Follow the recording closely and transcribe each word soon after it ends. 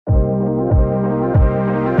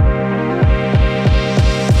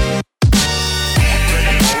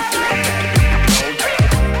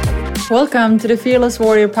Welcome to the Fearless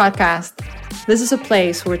Warrior podcast. This is a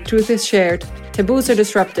place where truth is shared, taboos are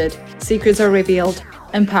disrupted, secrets are revealed,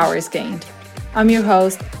 and power is gained. I'm your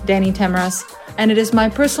host, Dani Tamras, and it is my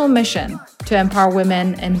personal mission to empower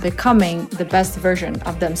women in becoming the best version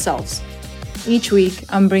of themselves. Each week,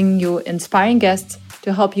 I'm bringing you inspiring guests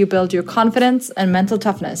to help you build your confidence and mental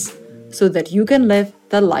toughness so that you can live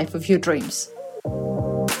the life of your dreams.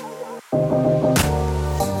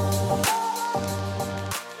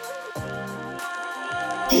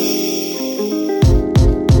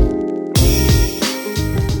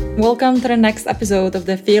 Welcome to the next episode of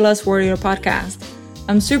the Fearless Warrior podcast.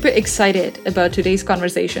 I'm super excited about today's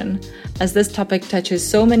conversation as this topic touches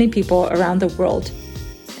so many people around the world.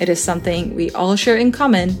 It is something we all share in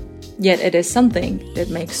common, yet it is something that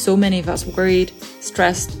makes so many of us worried,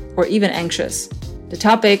 stressed, or even anxious. The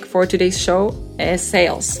topic for today's show is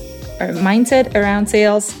sales, our mindset around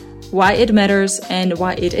sales, why it matters, and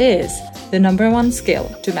why it is the number one skill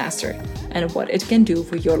to master, and what it can do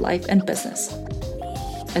for your life and business.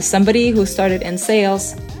 As somebody who started in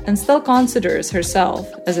sales and still considers herself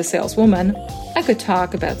as a saleswoman, I could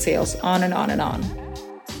talk about sales on and on and on.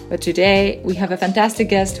 But today, we have a fantastic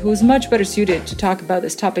guest who's much better suited to talk about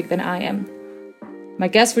this topic than I am. My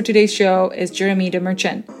guest for today's show is Jeremy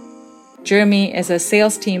DeMerchant. Jeremy is a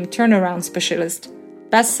sales team turnaround specialist,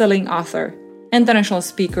 best-selling author, international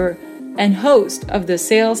speaker, and host of the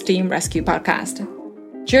Sales Team Rescue podcast.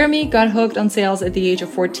 Jeremy got hooked on sales at the age of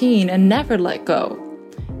 14 and never let go.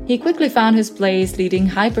 He quickly found his place leading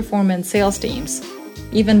high-performance sales teams,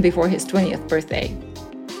 even before his 20th birthday.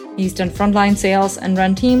 He's done frontline sales and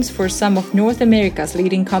run teams for some of North America's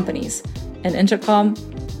leading companies in intercom,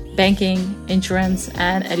 banking, insurance,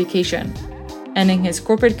 and education, ending his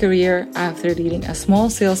corporate career after leading a small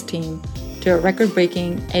sales team to a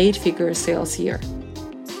record-breaking 8-figure sales year.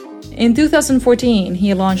 In 2014,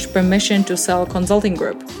 he launched Permission to Sell Consulting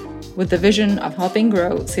Group with the vision of helping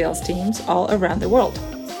grow sales teams all around the world.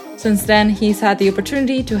 Since then, he's had the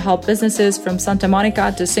opportunity to help businesses from Santa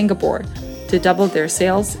Monica to Singapore to double their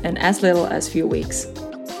sales in as little as few weeks.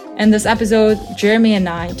 In this episode, Jeremy and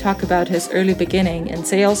I talk about his early beginning in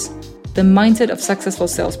sales, the mindset of successful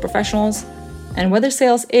sales professionals, and whether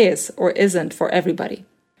sales is or isn't for everybody.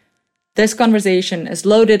 This conversation is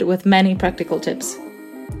loaded with many practical tips.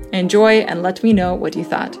 Enjoy and let me know what you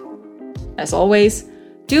thought. As always,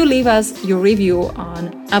 do leave us your review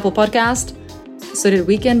on Apple Podcast so that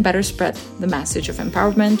we can better spread the message of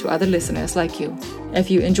empowerment to other listeners like you.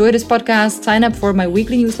 If you enjoy this podcast, sign up for my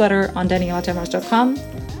weekly newsletter on DanielaTamras.com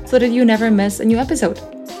so that you never miss a new episode.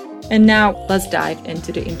 And now, let's dive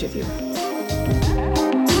into the interview.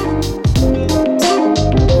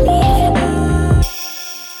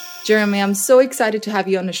 Jeremy, I'm so excited to have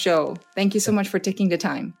you on the show. Thank you so much for taking the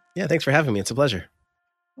time. Yeah, thanks for having me. It's a pleasure.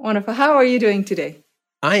 Wonderful. How are you doing today?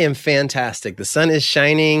 I am fantastic. The sun is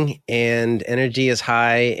shining and energy is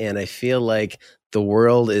high, and I feel like the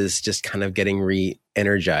world is just kind of getting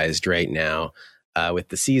re-energized right now with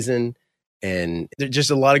the season. And there's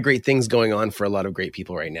just a lot of great things going on for a lot of great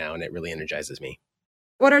people right now, and it really energizes me.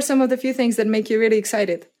 What are some of the few things that make you really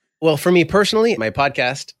excited? Well, for me personally, my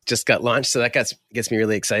podcast just got launched, so that gets me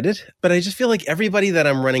really excited. But I just feel like everybody that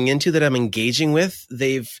I'm running into, that I'm engaging with,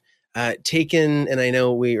 they've taken, and I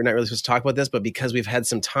know we're not really supposed to talk about this, but because we've had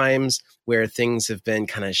some times where things have been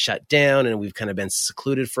kind of shut down and we've kind of been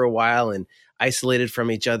secluded for a while and isolated from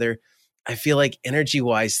each other, I feel like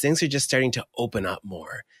energy-wise, things are just starting to open up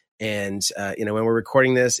more. And, when we're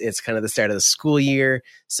recording this, it's kind of the start of the school year.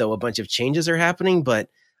 So a bunch of changes are happening, but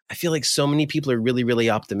I feel like so many people are really, really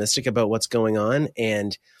optimistic about what's going on.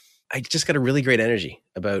 And I just got a really great energy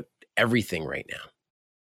about everything right now.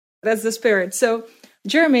 That's the spirit. So,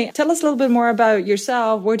 Jeremy, tell us a little bit more about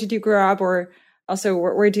yourself. Where did you grow up, or also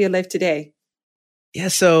where do you live today? Yeah,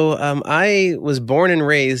 so I was born and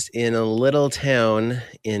raised in a little town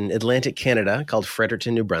in Atlantic Canada called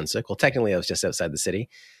Fredericton, New Brunswick. Well, technically, I was just outside the city.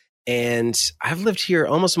 And I've lived here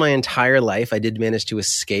almost my entire life. I did manage to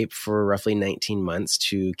escape for roughly 19 months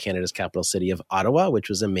to Canada's capital city of Ottawa, which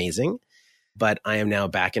was amazing. But I am now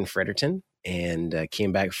back in Fredericton and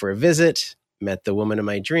came back for a visit, met the woman of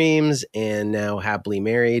my dreams, and now happily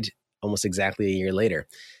married almost exactly a year later.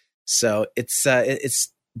 So it's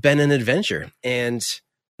been an adventure. And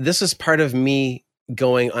this was part of me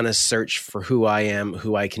going on a search for who I am,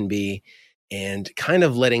 who I can be, and kind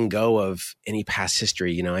of letting go of any past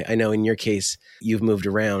history. I know in your case, you've moved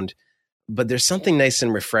around, but there's something nice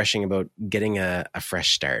and refreshing about getting a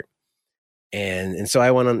fresh start. And so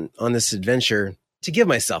I went on this adventure to give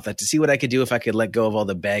myself that, to see what I could do if I could let go of all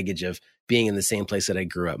the baggage of being in the same place that I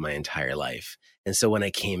grew up my entire life. And so when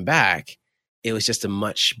I came back, it was just a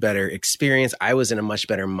much better experience. I was in a much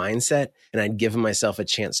better mindset, and I'd given myself a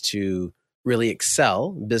chance to really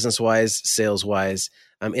excel business-wise, sales-wise,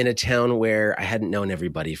 in a town where I hadn't known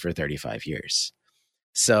everybody for 35 years.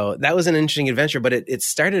 So that was an interesting adventure, but it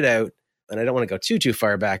started out, and I don't want to go too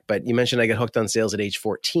far back, but you mentioned I got hooked on sales at age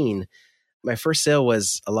 14. My first sale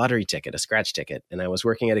was a lottery ticket, a scratch ticket, and I was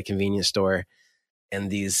working at a convenience store, and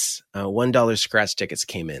these $1 scratch tickets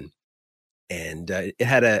came in. And it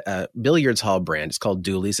had a billiards hall brand. It's called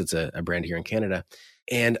Dooley's. It's a brand here in Canada.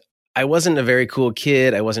 And I wasn't a very cool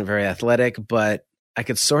kid. I wasn't very athletic, but I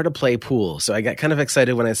could sort of play pool. So I got kind of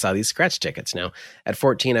excited when I saw these scratch tickets. Now, at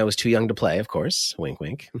 14, I was too young to play, of course. Wink,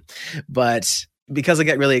 wink. But because I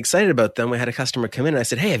got really excited about them, I had a customer come in and I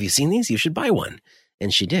said, "Hey, have you seen these? You should buy one."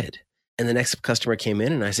 And she did. And the next customer came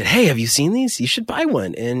in and I said, "Hey, have you seen these? You should buy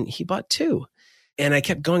one." And he bought two. And I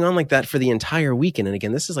kept going on like that for the entire weekend. And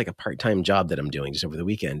again, this is like a part-time job that I'm doing just over the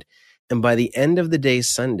weekend. And by the end of the day,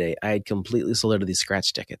 Sunday, I had completely sold out of these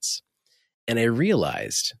scratch tickets. And I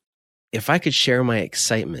realized if I could share my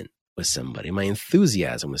excitement with somebody, my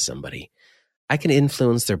enthusiasm with somebody, I can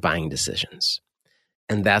influence their buying decisions.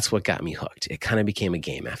 And that's what got me hooked. It kind of became a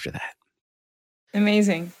game after that.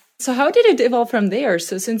 Amazing. So how did it evolve from there?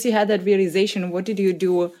 So since you had that realization, what did you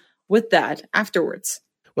do with that afterwards?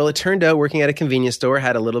 Well, it turned out working at a convenience store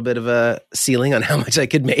had a little bit of a ceiling on how much I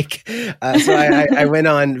could make. So I went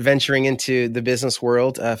on venturing into the business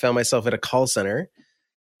world, found myself at a call center.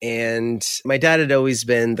 And my dad had always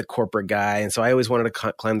been the corporate guy. And so I always wanted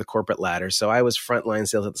to climb the corporate ladder. So I was frontline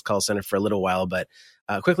sales at this call center for a little while, but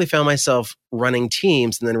quickly found myself running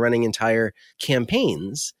teams and then running entire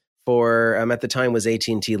campaigns for, at the time was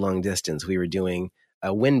AT&T Long Distance. We were doing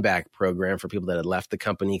a win-back program for people that had left the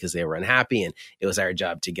company because they were unhappy, and it was our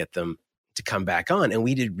job to get them to come back on. And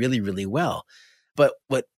we did really, really well. But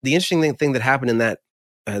what the interesting thing that happened in that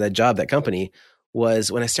job, that company,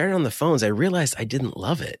 was when I started on the phones, I realized I didn't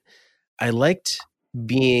love it. I liked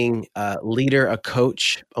being a leader, a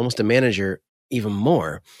coach, almost a manager even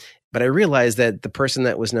more. But I realized that the person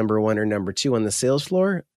that was number one or number two on the sales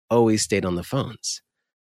floor always stayed on the phones.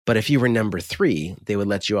 But if you were number three, they would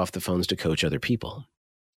let you off the phones to coach other people.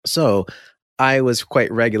 So I was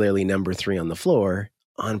quite regularly number three on the floor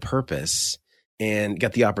on purpose and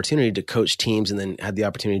got the opportunity to coach teams and then had the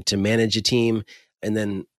opportunity to manage a team and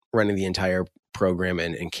then running the entire program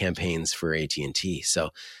and campaigns for AT&T. So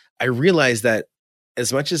I realized that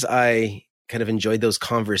as much as I kind of enjoyed those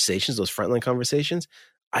conversations, those frontline conversations,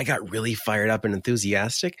 I got really fired up and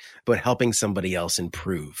enthusiastic about helping somebody else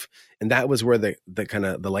improve. And that was where the kind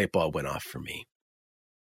of the light bulb went off for me.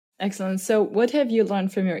 Excellent. So what have you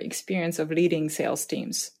learned from your experience of leading sales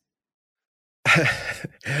teams?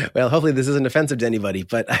 Well, hopefully this isn't offensive to anybody,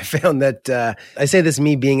 but I found that I say this,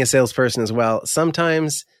 me being a salesperson as well.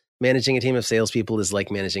 Sometimes managing a team of salespeople is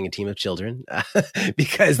like managing a team of children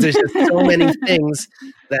because there's just so many things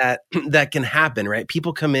that can happen, right?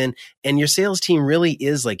 People come in and your sales team really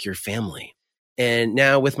is like your family. And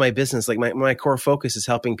now with my business, like my core focus is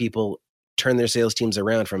helping people turn their sales teams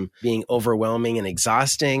around from being overwhelming and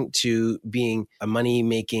exhausting to being a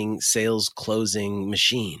money-making sales closing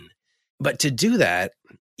machine. But to do that,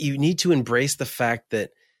 you need to embrace the fact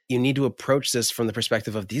that you need to approach this from the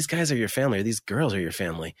perspective of these guys are your family or these girls are your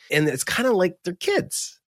family. And it's kind of like they're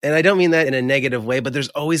kids. And I don't mean that in a negative way, but there's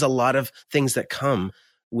always a lot of things that come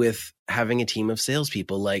with having a team of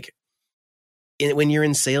salespeople. Like when you're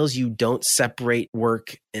in sales, you don't separate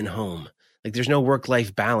work and home. Like there's no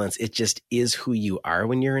work-life balance. It just is who you are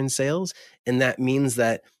when you're in sales. And that means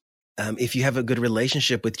that if you have a good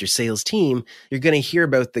relationship with your sales team, you're going to hear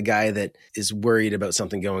about the guy that is worried about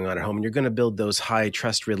something going on at home. And you're going to build those high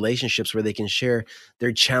trust relationships where they can share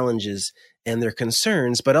their challenges and their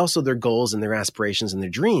concerns, but also their goals and their aspirations and their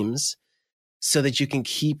dreams so that you can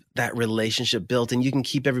keep that relationship built and you can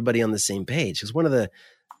keep everybody on the same page. Because one of the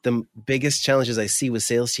biggest challenges I see with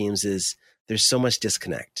sales teams is there's so much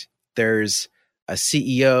disconnect. There's a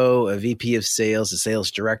CEO, a VP of sales, a sales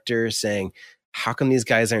director saying, how come these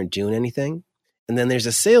guys aren't doing anything? And then there's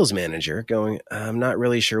a sales manager going, I'm not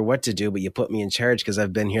really sure what to do, but you put me in charge because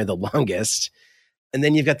I've been here the longest. And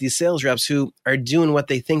then you've got these sales reps who are doing what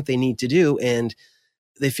they think they need to do. And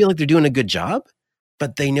they feel like they're doing a good job,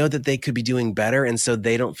 but they know that they could be doing better. And so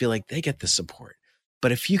they don't feel like they get the support.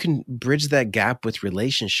 But if you can bridge that gap with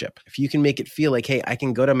relationship, if you can make it feel like, hey, I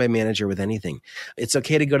can go to my manager with anything. It's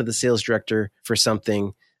okay to go to the sales director for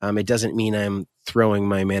something. It doesn't mean I'm throwing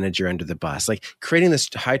my manager under the bus. Like creating this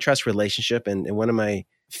high trust relationship. And one of my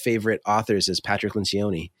favorite authors is Patrick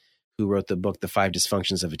Lencioni, who wrote the book, The 5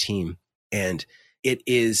 Dysfunctions of a Team. And it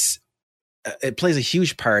plays a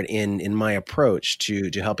huge part in my approach to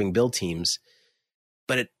helping build teams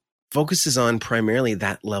but it focuses on primarily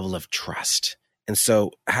that level of trust. And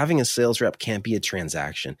so having a sales rep can't be a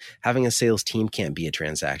transaction. Having a sales team can't be a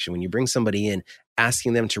transaction. When you bring somebody in,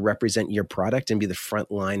 asking them to represent your product and be the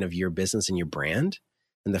front line of your business and your brand,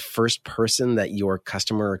 and the first person that your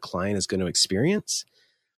customer or client is going to experience,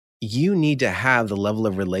 you need to have the level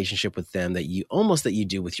of relationship with them that you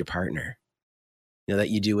do with your partner, that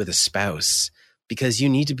you do with a spouse, because you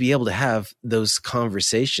need to be able to have those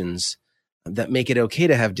conversations that make it okay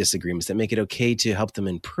to have disagreements, that make it okay to help them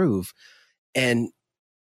improve. And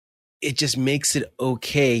it just makes it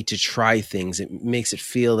okay to try things. It makes it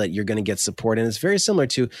feel that you're going to get support. And it's very similar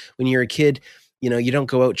to when you're a kid, you don't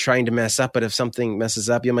go out trying to mess up, but if something messes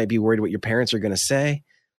up, you might be worried what your parents are going to say.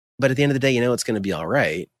 But at the end of the day, it's going to be all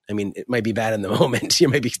right. I mean, it might be bad in the moment. You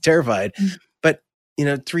might be terrified, but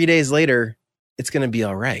 3 days later, it's going to be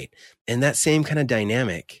all right. And that same kind of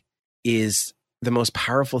dynamic is the most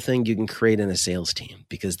powerful thing you can create in a sales team,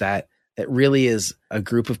 because that really is a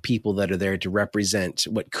group of people that are there to represent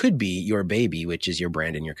what could be your baby, which is your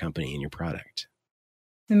brand and your company and your product.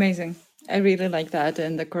 Amazing. I really like that.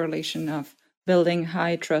 And the correlation of building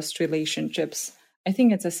high trust relationships. I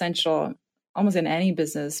think it's essential almost in any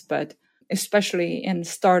business, but especially in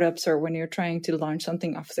startups or when you're trying to launch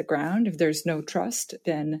something off the ground. If there's no trust,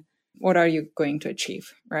 then what are you going to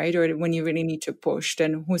achieve, right? Or when you really need to push,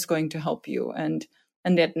 then who's going to help you? And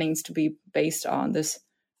that needs to be based on this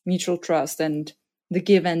mutual trust and the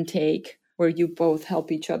give and take where you both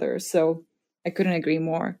help each other. So I couldn't agree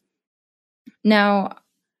more. Now,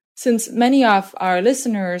 since many of our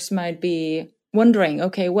listeners might be wondering,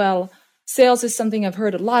 okay, well, sales is something I've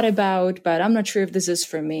heard a lot about, but I'm not sure if this is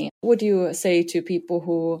for me. What do you say to people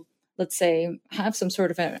who, let's say, have some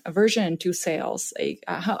sort of an aversion to sales?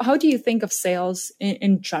 How do you think of sales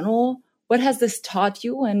in general? What has this taught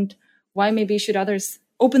you, and why maybe should others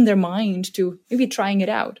open their mind to maybe trying it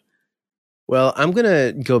out? Well, I'm going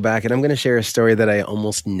to go back and I'm going to share a story that I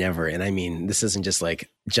almost never, and I mean, this isn't just like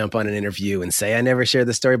jump on an interview and say I never share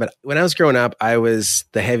the story, but when I was growing up, I was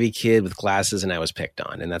the heavy kid with glasses and I was picked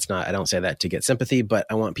on. And I don't say that to get sympathy, but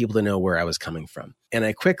I want people to know where I was coming from. And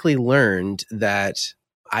I quickly learned that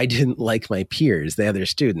I didn't like my peers, the other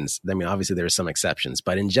students. I mean, obviously there were some exceptions,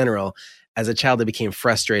 but in general, as a child, I became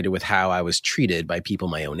frustrated with how I was treated by people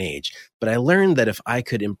my own age. But I learned that if I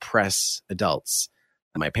could impress adults,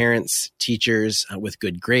 my parents, teachers, with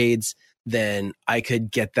good grades, then I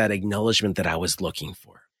could get that acknowledgement that I was looking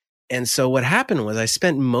for. And so what happened was I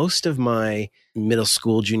spent most of my middle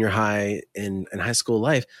school, junior high, and high school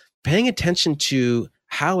life paying attention to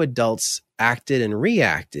how adults acted and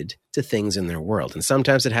reacted to things in their world. And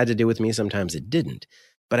sometimes it had to do with me, sometimes it didn't.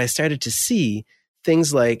 But I started to see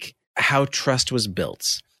things like how trust was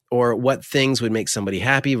built, or what things would make somebody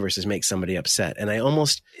happy versus make somebody upset. And it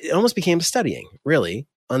almost became studying, really,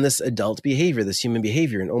 on this adult behavior, this human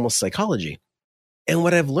behavior, and almost psychology. And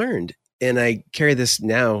what I've learned, and I carry this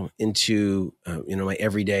now into my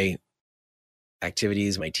everyday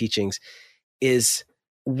activities, my teachings, is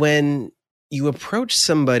when you approach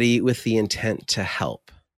somebody with the intent to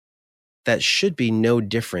help, that should be no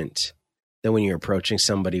different than when you're approaching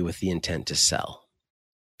somebody with the intent to sell.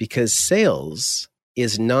 Because sales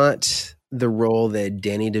is not the role that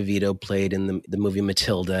Danny DeVito played in the movie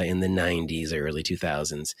Matilda in the 90s or early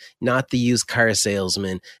 2000s. Not the used car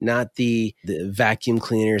salesman, not the vacuum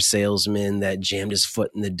cleaner salesman that jammed his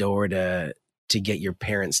foot in the door to get your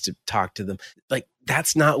parents to talk to them. Like,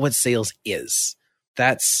 that's not what sales is.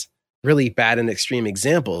 That's really bad and extreme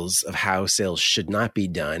examples of how sales should not be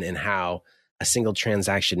done and how a single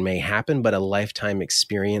transaction may happen, but a lifetime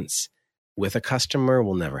experience with a customer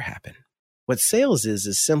will never happen. What sales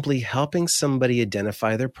is simply helping somebody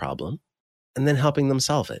identify their problem and then helping them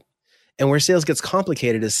solve it. And where sales gets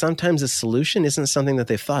complicated is sometimes the solution isn't something that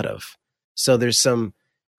they've thought of. So there's some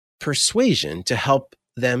persuasion to help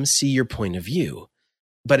them see your point of view.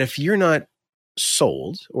 But if you're not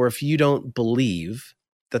sold, or if you don't believe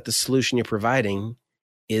that the solution you're providing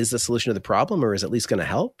is the solution to the problem, or is at least going to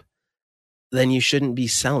help, then you shouldn't be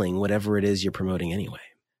selling whatever it is you're promoting anyway.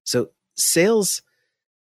 So sales,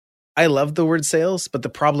 I love the word sales, but the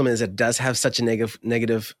problem is it does have such a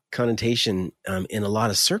negative connotation in a lot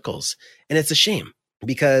of circles. And it's a shame,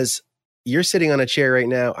 because you're sitting on a chair right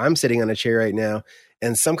now, I'm sitting on a chair right now,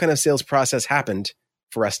 and some kind of sales process happened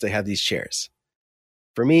for us to have these chairs.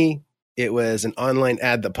 For me, it was an online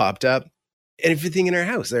ad that popped up. Everything in our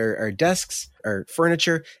house, our desks, our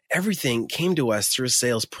furniture, everything came to us through a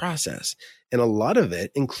sales process. And a lot of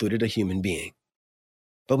it included a human being.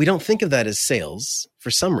 But we don't think of that as sales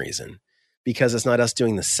for some reason, because it's not us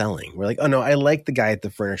doing the selling. We're like, oh no, I like the guy at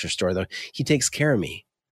the furniture store though. He takes care of me.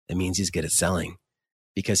 That means he's good at selling.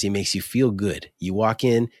 because he makes you feel good. You walk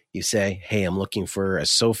in, you say, hey, I'm looking for a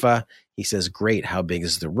sofa. He says, great. How big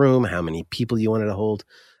is the room? How many people you wanted to hold?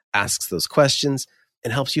 Asks those questions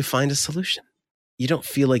and helps you find a solution. You don't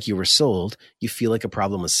feel like you were sold. You feel like a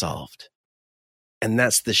problem was solved. And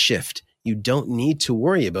that's the shift. You don't need to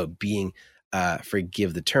worry about being,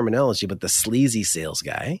 forgive the terminology, but the sleazy sales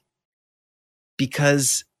guy,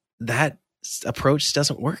 because that approach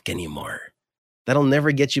doesn't work anymore. That'll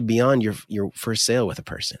never get you beyond your first sale with a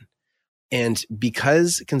person. And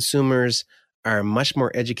because consumers are much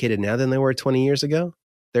more educated now than they were 20 years ago,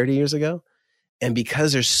 30 years ago, and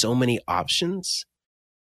because there's so many options,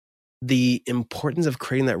 the importance of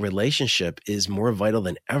creating that relationship is more vital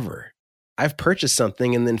than ever. I've purchased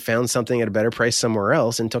something and then found something at a better price somewhere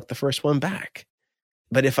else and took the first one back.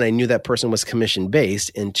 But if I knew that person was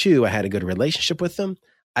commission-based and two, I had a good relationship with them,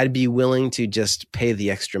 I'd be willing to just pay the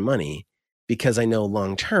extra money because I know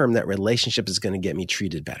long-term that relationship is going to get me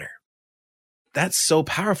treated better. That's so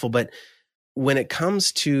powerful. But when it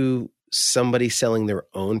comes to somebody selling their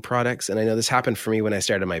own products, and I know this happened for me when I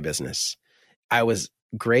started my business, I was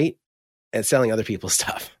great at selling other people's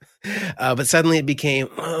stuff. But suddenly it became,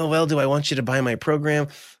 oh, well, do I want you to buy my program?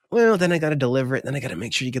 Well, then I got to deliver it. Then I got to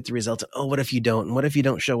make sure you get the results. Oh, what if you don't? And what if you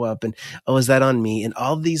don't show up? And oh, is that on me? And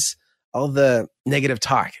all the negative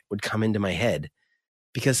talk would come into my head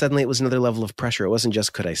because suddenly it was another level of pressure. It wasn't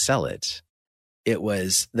just, could I sell it? It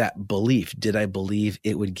was that belief. Did I believe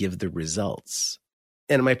it would give the results?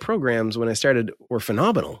 And my programs, when I started, were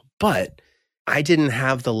phenomenal, but I didn't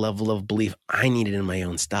have the level of belief I needed in my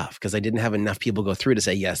own stuff because I didn't have enough people go through to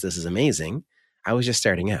say, yes, this is amazing. I was just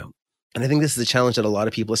starting out. And I think this is a challenge that a lot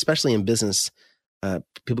of people, especially in business,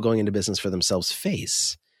 people going into business for themselves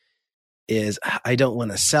face is, I don't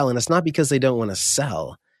want to sell. And it's not because they don't want to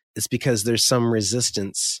sell. It's because there's some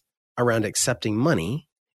resistance around accepting money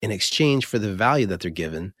in exchange for the value that they're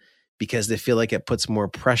given because they feel like it puts more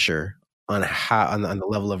pressure on the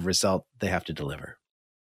level of result they have to deliver.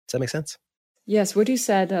 Does that make sense? Yes, what you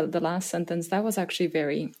said, the last sentence, that was actually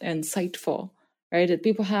very insightful, right? That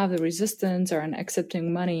people have the resistance around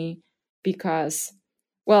accepting money because,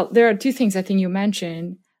 well, there are two things I think you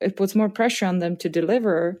mentioned. It puts more pressure on them to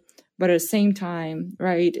deliver, but at the same time,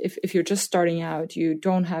 right, if you're just starting out, you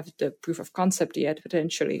don't have the proof of concept yet,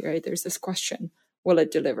 potentially, right? There's this question, will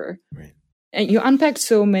it deliver? Right. And you unpacked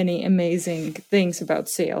so many amazing things about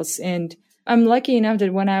sales. And I'm lucky enough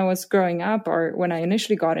that when I was growing up or when I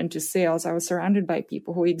initially got into sales, I was surrounded by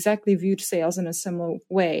people who exactly viewed sales in a similar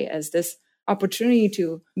way as this opportunity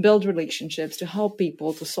to build relationships, to help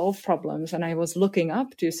people, to solve problems. And I was looking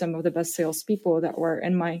up to some of the best salespeople that were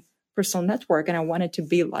in my personal network, and I wanted to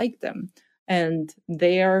be like them. And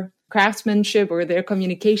their craftsmanship or their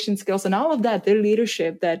communication skills and all of that, their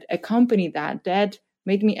leadership that accompanied that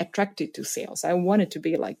made me attracted to sales. I wanted to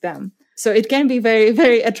be like them. So it can be very,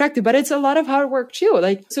 very attractive, but it's a lot of hard work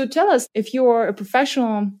too. So tell us, if you're a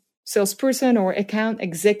professional salesperson or account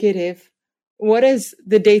executive, what does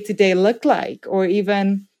the day-to-day look like? Or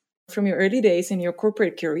even from your early days in your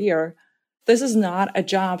corporate career, this is not a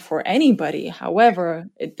job for anybody. However,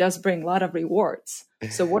 it does bring a lot of rewards.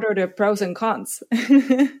 So what are the pros and cons?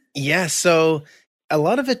 Yeah, so a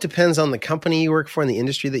lot of it depends on the company you work for and the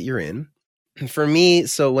industry that you're in. For me,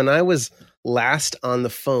 so when I was last on the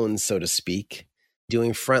phone, so to speak,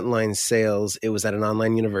 doing frontline sales, it was at an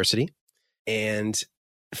online university. And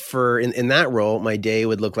in that role, my day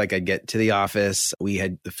would look like I'd get to the office. We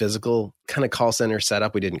had the physical kind of call center set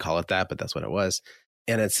up. We didn't call it that, but that's what it was.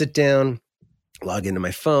 And I'd sit down, log into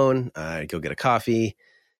my phone, I'd go get a coffee,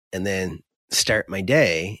 and then start my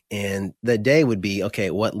day. And the day would be,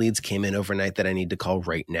 okay, what leads came in overnight that I need to call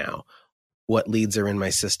right now? What leads are in my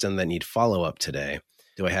system that need follow-up today?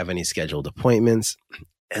 Do I have any scheduled appointments?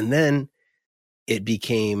 And then it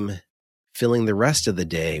became filling the rest of the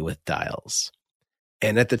day with dials.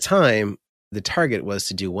 And at the time, the target was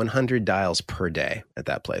to do 100 dials per day at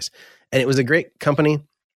that place. And it was a great company.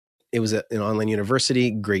 It was an online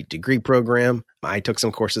university, great degree program. I took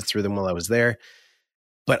some courses through them while I was there.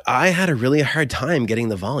 But I had a really hard time getting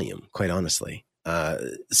the volume, quite honestly.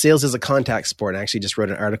 Sales is a contact sport. I actually just wrote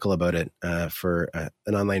an article about it for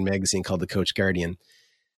an online magazine called The Coach Guardian.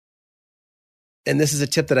 And this is a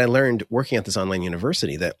tip that I learned working at this online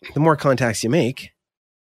university, that the more contacts you make,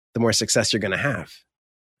 the more success you're going to have,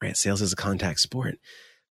 right? Sales is a contact sport.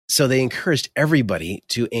 So they encouraged everybody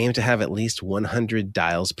to aim to have at least 100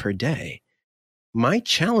 dials per day. My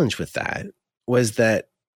challenge with that was that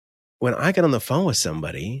when I got on the phone with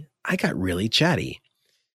somebody, I got really chatty.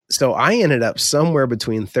 So I ended up somewhere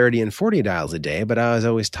between 30 and 40 dials a day, but I was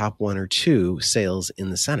always top one or two sales in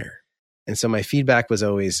the center. And so my feedback was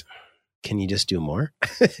always, can you just do more?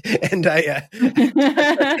 And I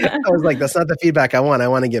was like, that's not the feedback I want. I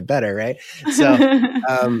want to get better, right?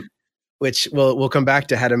 So, which we'll come back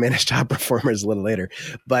to how to manage top performers a little later.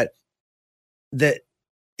 But that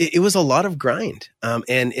it was a lot of grind.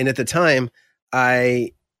 And at the time,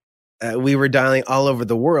 we were dialing all over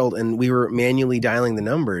the world, and we were manually dialing the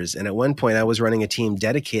numbers. And at one point, I was running a team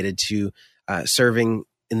dedicated to serving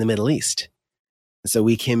in the Middle East. So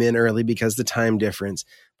we came in early because the time difference.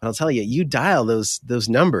 But I'll tell you, you dial those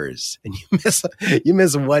numbers, and you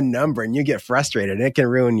miss one number, and you get frustrated, and it can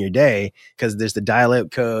ruin your day because there's the dial out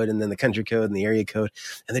code, and then the country code, and the area code,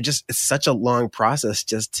 and it's such a long process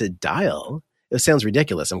just to dial. It sounds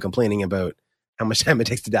ridiculous. I'm complaining about how much time it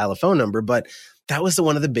takes to dial a phone number, but that was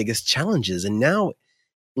one of the biggest challenges. And now,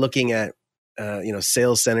 looking at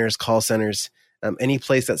sales centers, call centers, any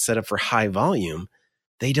place that's set up for high volume,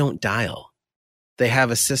 they don't dial. They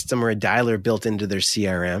have a system or a dialer built into their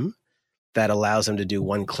CRM that allows them to do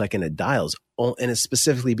one click and it dials. And it's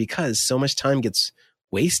specifically because so much time gets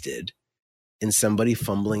wasted in somebody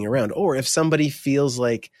fumbling around. Or if somebody feels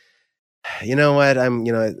like, you know what,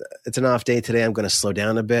 it's an off day today, I'm going to slow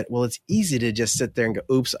down a bit. Well, it's easy to just sit there and go,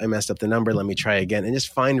 oops, I messed up the number. Let me try again, and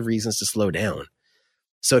just find reasons to slow down.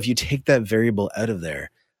 So if you take that variable out of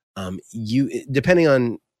there, depending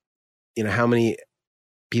on, how many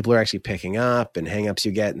people are actually picking up and hangups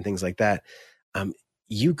you get and things like that,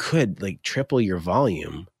 you could triple your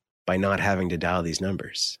volume by not having to dial these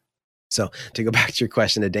numbers. So to go back to your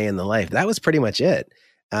question, a day in the life, that was pretty much it.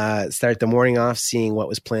 Start the morning off, seeing what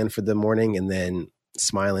was planned for the morning, and then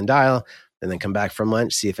smile and dial, and then come back from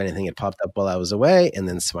lunch, see if anything had popped up while I was away, and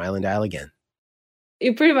then smile and dial again.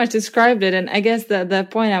 You pretty much described it. And I guess the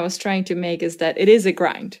point I was trying to make is that it is a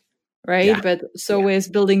grind. Right. Yeah. But so is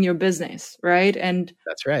building your business. Right. And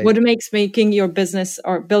that's right. What makes making your business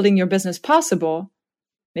or building your business possible?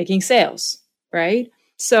 Making sales. Right.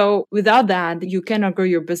 So without that, you cannot grow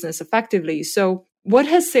your business effectively. So what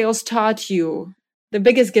has sales taught you? The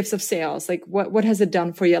biggest gifts of sales? What has it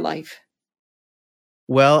done for your life?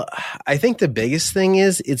 Well, I think the biggest thing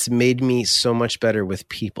is it's made me so much better with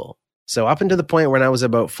people. So up until the point when I was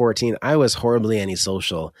about 14, I was horribly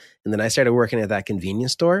antisocial. And then I started working at that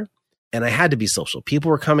convenience store. And I had to be social.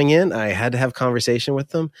 People were coming in. I had to have conversation with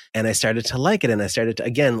them. And I started to like it. And I started to,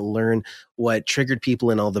 again, learn what triggered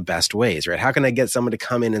people in all the best ways, right? How can I get someone to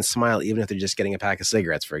come in and smile, even if they're just getting a pack of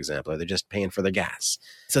cigarettes, for example, or they're just paying for their gas?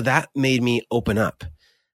 So that made me open up.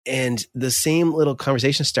 And the same little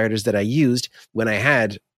conversation starters that I used when I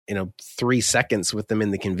had, 3 seconds with them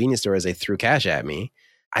in the convenience store as they threw cash at me,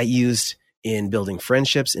 I used in building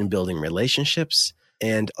friendships, in building relationships.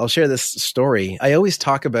 And I'll share this story. I always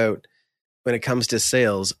talk about, when it comes to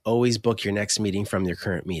sales, always book your next meeting from your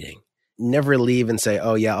current meeting. Never leave and say,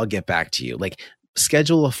 oh yeah, I'll get back to you.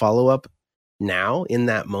 Schedule a follow-up now in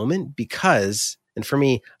that moment, because, and for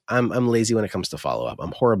me, I'm lazy when it comes to follow-up.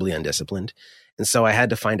 I'm horribly undisciplined. And so I had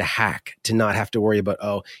to find a hack to not have to worry about,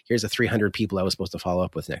 oh, here's the 300 people I was supposed to follow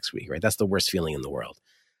up with next week, right? That's the worst feeling in the world.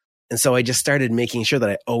 And so I just started making sure that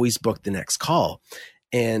I always booked the next call.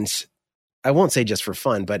 And I won't say just for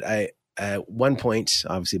fun, but at one point,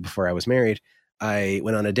 obviously before I was married, I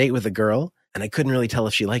went on a date with a girl, and I couldn't really tell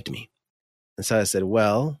if she liked me. And so I said,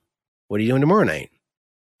 well, what are you doing tomorrow night?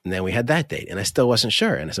 And then we had that date, and I still wasn't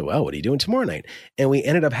sure. And I said, well, what are you doing tomorrow night? And we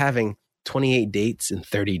ended up having 28 dates in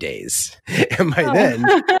 30 days. And by then,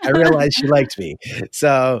 I realized she liked me.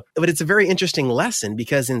 So, but it's a very interesting lesson,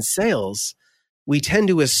 because in sales, we tend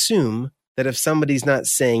to assume that if somebody's not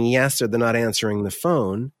saying yes, or they're not answering the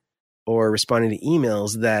phone or responding to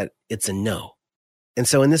emails, that it's a no. And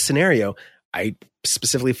so in this scenario, I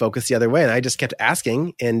specifically focused the other way, and I just kept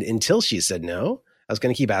asking. And until she said no, I was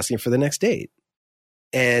going to keep asking for the next date.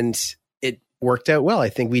 And it worked out well. I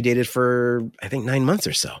think we dated for, 9 months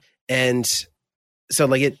or so. And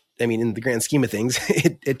so in the grand scheme of things,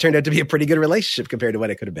 it turned out to be a pretty good relationship compared to what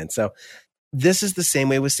it could have been. So this is the same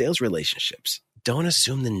way with sales relationships. Don't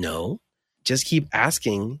assume the no. Just keep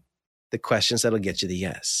asking the questions that'll get you the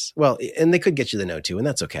yes. Well, and they could get you the no too, and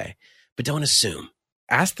that's okay. But don't assume.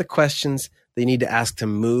 Ask the questions that you need to ask to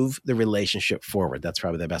move the relationship forward. That's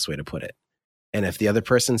probably the best way to put it. And if the other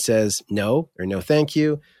person says no, or no thank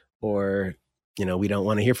you, or we don't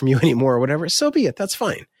want to hear from you anymore, or whatever, so be it. That's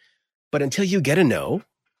fine. But until you get a no,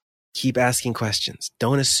 keep asking questions.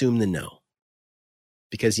 Don't assume the no,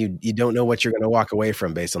 because you don't know what you're going to walk away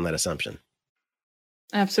from based on that assumption.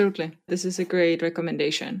 Absolutely. This is a great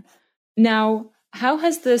recommendation. Now, how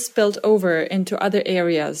has this spilled over into other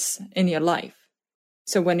areas in your life?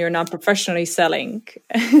 So when you're not professionally selling.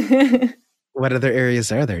 What other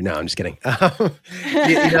areas are there? No, I'm just kidding. I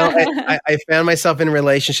found myself in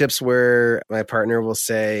relationships where my partner will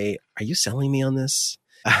say, "Are you selling me on this?"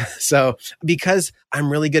 So because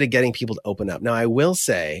I'm really good at getting people to open up. Now, I will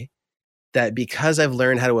say that because I've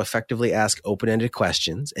learned how to effectively ask open-ended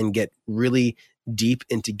questions and get really deep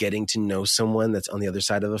into getting to know someone that's on the other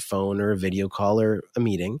side of a phone or a video call or a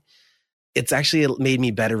meeting, it's actually made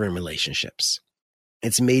me better in relationships.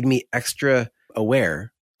 It's made me extra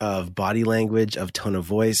aware of body language, of tone of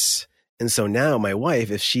voice. And so now my wife,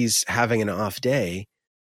 if she's having an off day,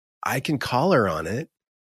 I can call her on it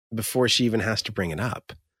before she even has to bring it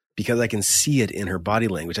up because I can see it in her body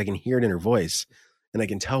language. I can hear it in her voice and I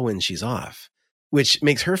can tell when she's off, which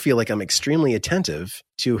makes her feel like I'm extremely attentive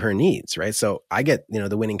to her needs, right? So I get,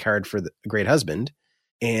 the winning card for the great husband,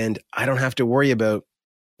 and I don't have to worry about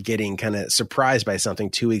getting kind of surprised by something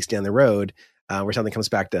 2 weeks down the road where something comes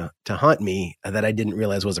back to haunt me that I didn't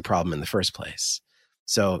realize was a problem in the first place.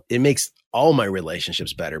 So it makes all my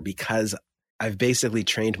relationships better because I've basically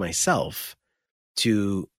trained myself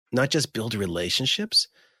to not just build relationships,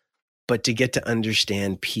 but to get to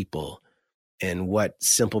understand people and what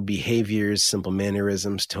simple behaviors, simple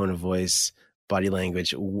mannerisms, tone of voice, body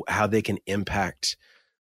language, how they can impact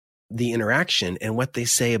the interaction and what they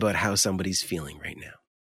say about how somebody's feeling right now.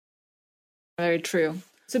 Very true.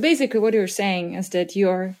 So basically what you're saying is that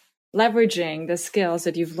you're leveraging the skills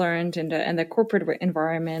that you've learned in the corporate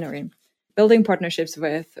environment or in building partnerships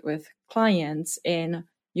with clients in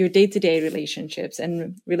your day-to-day relationships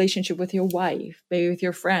and relationship with your wife, maybe with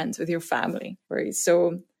your friends, with your family, right?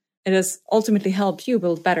 So it has ultimately helped you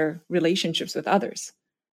build better relationships with others.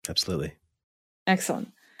 Absolutely.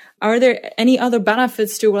 Excellent. Are there any other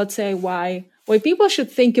benefits to, let's say, why people should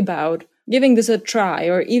think about giving this a try,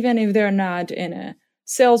 or even if they're not in a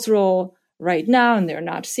sales role right now and they're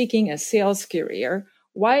not seeking a sales career,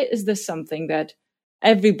 why is this something that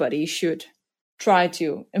everybody should try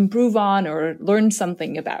to improve on or learn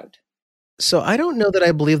something about? So I don't know that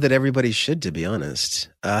I believe that everybody should, to be honest.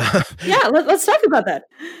 Yeah, let's talk about that.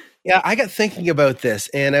 Yeah, I got thinking about this,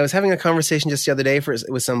 and I was having a conversation just the other day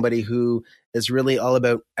with somebody who is really all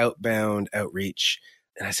about outbound outreach.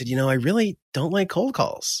 And I said, I really don't like cold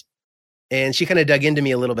calls. And she kind of dug into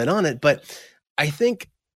me a little bit on it. But I think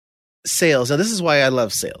sales, now this is why I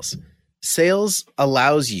love sales. Sales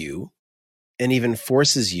allows you and even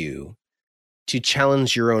forces you to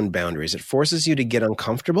challenge your own boundaries. It forces you to get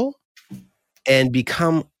uncomfortable and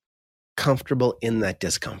become comfortable in that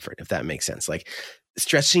discomfort, if that makes sense. Like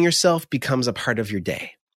stretching yourself becomes a part of your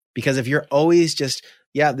day. Because if you're always just,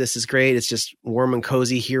 this is great, it's just warm and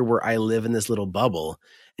cozy here where I live in this little bubble,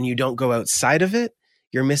 and you don't go outside of it,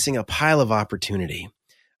 you're missing a pile of opportunity.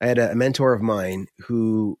 I had a mentor of mine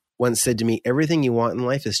who once said to me, everything you want in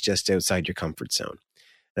life is just outside your comfort zone.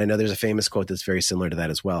 And I know there's a famous quote that's very similar to that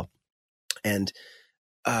as well. And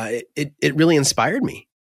it really inspired me,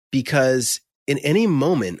 because in any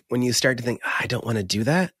moment when you start to think, I don't want to do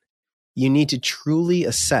that, you need to truly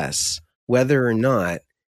assess whether or not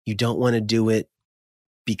you don't want to do it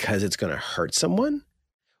because it's going to hurt someone,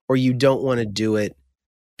 or you don't want to do it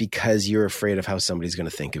because you're afraid of how somebody's going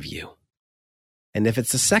to think of you. And if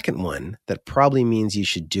it's the second one, that probably means you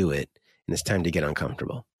should do it, and it's time to get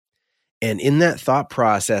uncomfortable. And in that thought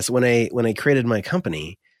process, when I created my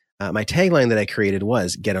company, my tagline that I created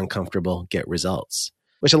was "Get uncomfortable, get results,"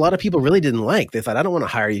 which a lot of people really didn't like. They thought, I don't want to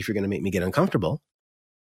hire you if you're going to make me get uncomfortable.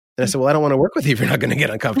 And I said, well, I don't want to work with you if you're not going to get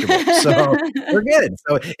uncomfortable. So we're good.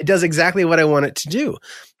 So it does exactly what I want it to do.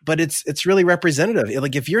 But it's really representative.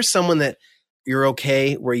 Like if you're someone that you're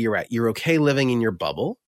okay where you're at, you're okay living in your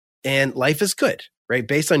bubble, and life is good, right?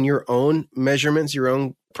 Based on your own measurements, your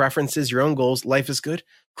own preferences, your own goals, life is good.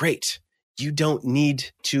 Great. You don't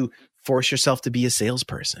need to force yourself to be a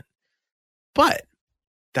salesperson. But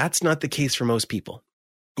that's not the case for most people.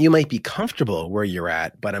 You might be comfortable where you're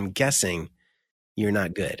at, but I'm guessing you're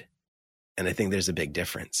not good. And I think there's a big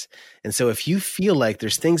difference. And so if you feel like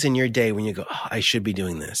there's things in your day when you go, I should be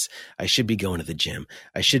doing this, I should be going to the gym,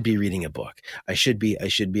 I should be reading a book, I should be.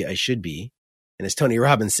 And as Tony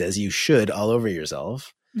Robbins says, you should all over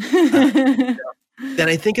yourself. Then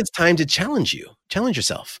I think it's time to challenge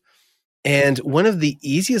yourself. And one of the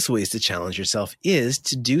easiest ways to challenge yourself is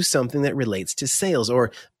to do something that relates to sales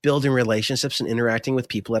or building relationships and interacting with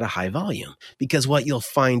people at a high volume. Because what you'll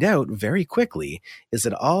find out very quickly is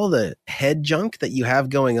that all the head junk that you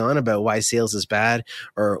have going on about why sales is bad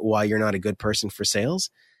or why you're not a good person for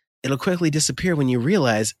sales, it'll quickly disappear when you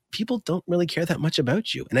realize people don't really care that much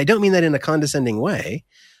about you. And I don't mean that in a condescending way.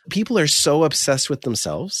 People are so obsessed with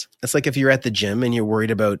themselves. It's like if you're at the gym and you're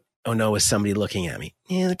worried about, oh no, is somebody looking at me?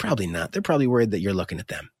 Yeah, they're probably not. They're probably worried that you're looking at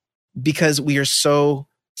them. because we are so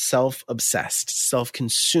self-obsessed,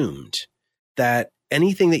 self-consumed that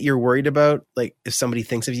anything that you're worried about, like if somebody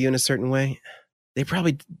thinks of you in a certain way, they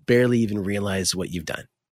probably barely even realize what you've done.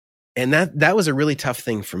 And that was a really tough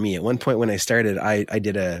thing for me. At one point when I started, I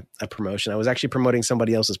did a promotion. I was actually promoting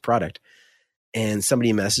somebody else's product. And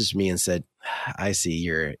somebody messaged me and said, I see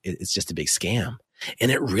it's just a big scam. And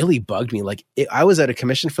it really bugged me. Like I was out of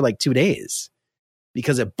commission for like 2 days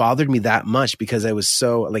because it bothered me that much, because I was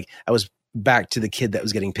so like, I was back to the kid that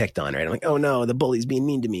was getting picked on, right? I'm like, oh no, the bully's being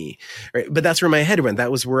mean to me. Right? But that's where my head went.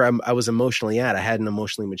 That was where I was emotionally at. I hadn't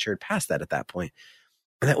emotionally matured past that at that point.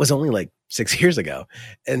 And that was only like 6 years ago.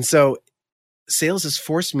 And so sales has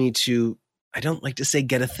forced me to, I don't like to say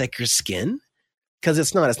get a thicker skin, because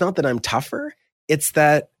it's not that I'm tougher. It's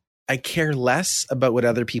that I care less about what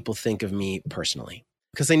other people think of me personally.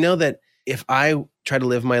 Because I know that if I try to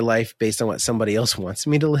live my life based on what somebody else wants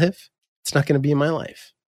me to live, it's not going to be my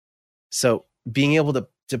life. So being able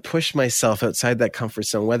to push myself outside that comfort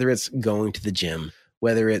zone, whether it's going to the gym,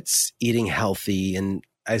 whether it's eating healthy, and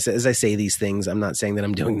as I say these things, I'm not saying that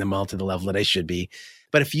I'm doing them all to the level that I should be.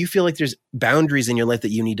 But if you feel like there's boundaries in your life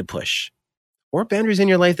that you need to push, or boundaries in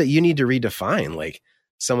your life that you need to redefine, like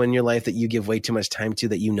someone in your life that you give way too much time to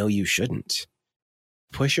that you know you shouldn't,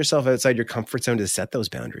 push yourself outside your comfort zone to set those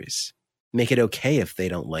boundaries. Make it okay if they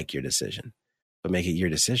don't like your decision, but make it your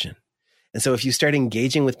decision. And so if you start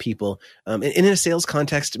engaging with people, in a sales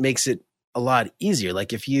context, it makes it a lot easier.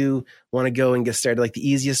 Like if you want to go and get started, like the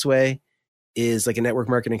easiest way is like a network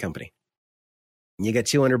marketing company. You get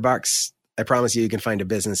 $200. I promise you can find a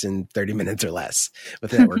business in 30 minutes or less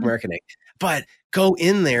with network marketing. But go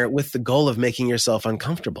in there with the goal of making yourself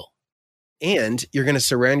uncomfortable. And you're going to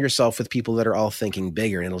surround yourself with people that are all thinking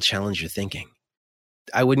bigger, and it'll challenge your thinking.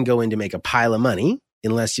 I wouldn't go in to make a pile of money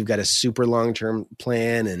unless you've got a super long-term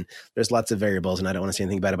plan, and there's lots of variables. And I don't want to say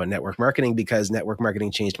anything bad about network marketing, because network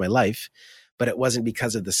marketing changed my life, but it wasn't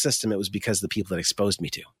because of the system. It was because of the people that exposed me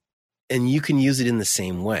to. And you can use it in the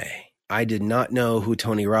same way. I did not know who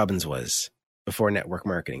Tony Robbins was before network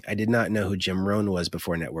marketing. I did not know who Jim Rohn was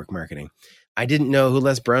before network marketing. I didn't know who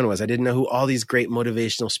Les Brown was. I didn't know who all these great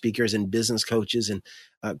motivational speakers and business coaches and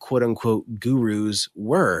quote unquote gurus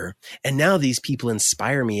were. And now these people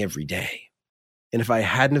inspire me every day. And if I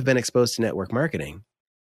hadn't have been exposed to network marketing,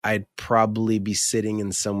 I'd probably be sitting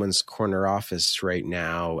in someone's corner office right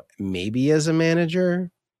now, maybe as a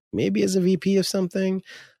manager, maybe as a VP of something.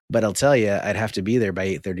 But I'll tell you, I'd have to be there by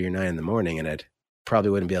 8:30 or 9 in the morning, and I'd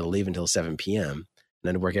probably wouldn't be able to leave until 7 p.m. And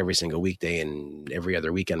I'd work every single weekday and every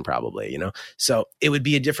other weekend probably, So it would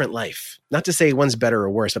be a different life. Not to say one's better or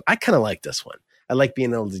worse, but I kind of like this one. I like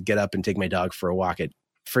being able to get up and take my dog for a walk at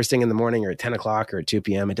first thing in the morning, or at 10 o'clock or at 2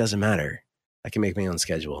 p.m. It doesn't matter. I can make my own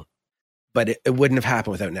schedule. But it wouldn't have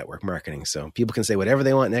happened without network marketing. So people can say whatever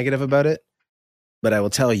they want negative about it. But I will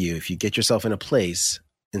tell you, if you get yourself in a place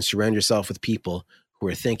and surround yourself with people who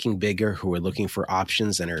are thinking bigger, who are looking for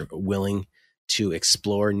options and are willing to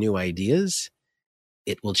explore new ideas,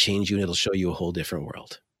 it will change you and it'll show you a whole different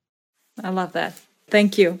world. I love that.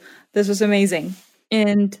 Thank you. This was amazing.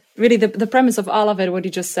 And really the premise of all of it, what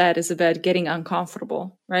you just said, is about getting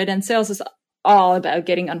uncomfortable, right? And sales is all about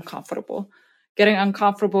getting uncomfortable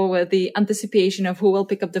with the anticipation of who will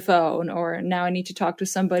pick up the phone, or now I need to talk to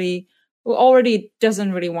somebody who already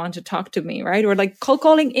doesn't really want to talk to me, right? Or like cold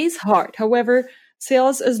calling is hard. However,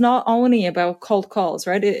 sales is not only about cold calls,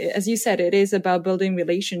 right? As you said, it is about building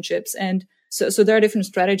relationships. And so there are different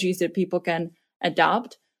strategies that people can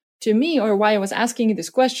adopt. To me, or why I was asking you this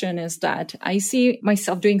question, is that I see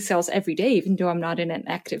myself doing sales every day, even though I'm not in an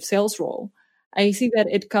active sales role. I see that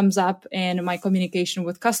it comes up in my communication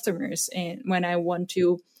with customers. And when I want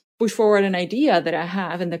to push forward an idea that I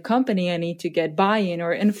have in the company, I need to get buy-in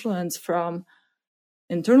or influence from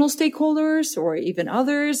internal stakeholders or even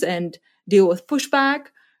others and deal with pushback.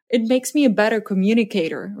 It makes me a better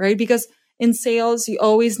communicator, right? Because in sales, you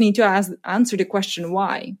always need to answer the question,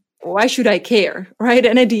 why? Why should I care, right?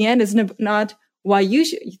 And at the end, it's not why you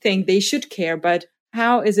think they should care, but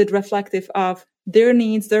how is it reflective of their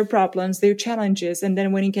needs, their problems, their challenges? And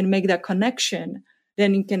then when you can make that connection,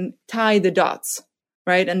 then you can tie the dots,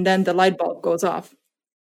 right? And then the light bulb goes off.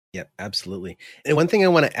 Yeah, absolutely. And one thing I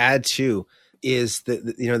want to add too is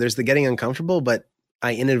that, there's the getting uncomfortable, but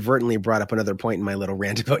I inadvertently brought up another point in my little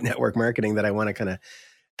rant about network marketing that I want to kind of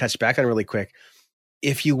touch back on really quick.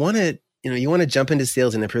 If you want to, you want to jump into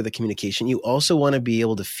sales and improve the communication, you also want to be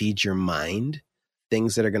able to feed your mind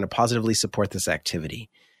things that are going to positively support this activity,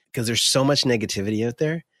 because there's so much negativity out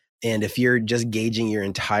there. And if you're just gauging your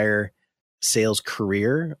entire sales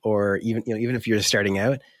career, or even if you're starting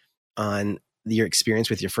out on your experience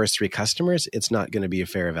with your first 3 customers, it's not going to be a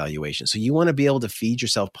fair evaluation. So you want to be able to feed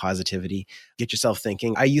yourself positivity, get yourself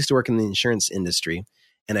thinking. I used to work in the insurance industry,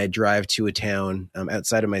 and I drive to a town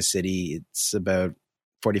outside of my city. It's about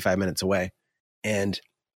 45 minutes away. And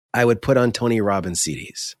I would put on Tony Robbins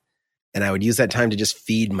CDs, and I would use that time to just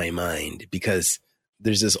feed my mind, because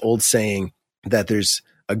there's this old saying that there's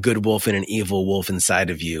a good wolf and an evil wolf inside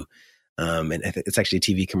of you. And it's actually a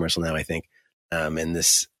TV commercial now, I think. And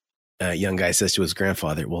this young guy says to his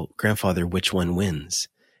grandfather, well, grandfather, which one wins?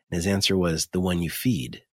 And his answer was, the one you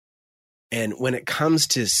feed. And when it comes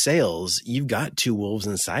to sales, you've got 2 wolves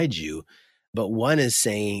inside you, but one is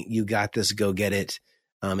saying, you got this, go get it.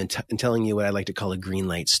 And telling you what I like to call a green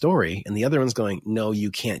light story. And the other one's going, no,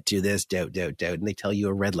 you can't do this, doubt. And they tell you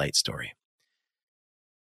a red light story.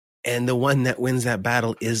 And the one that wins that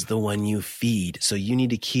battle is the one you feed. So you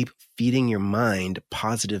need to keep feeding your mind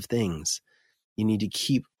positive things. You need to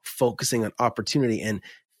keep focusing on opportunity and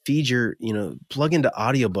feed your, plug into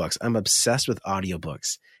audiobooks. I'm obsessed with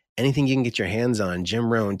audiobooks. Anything you can get your hands on,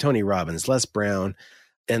 Jim Rohn, Tony Robbins, Les Brown.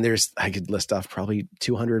 And I could list off probably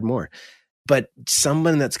 200 more. But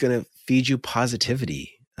someone that's going to feed you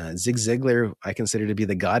positivity. Zig Ziglar, I consider to be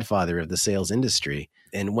the godfather of the sales industry.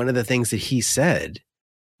 And one of the things that he said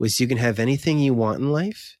was, you can have anything you want in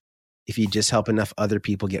life if you just help enough other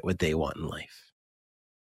people get what they want in life.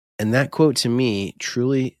 And that quote to me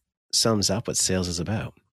truly sums up what sales is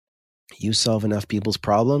about. You solve enough people's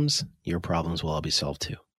problems, your problems will all be solved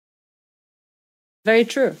too. Very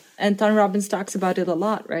true. And Tony Robbins talks about it a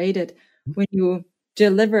lot, right? That when you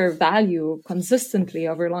deliver value consistently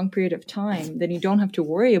over a long period of time, then you don't have to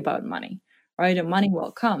worry about money, right? And money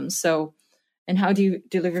will come. So, and how do you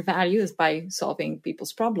deliver value is by solving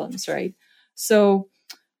people's problems, right? So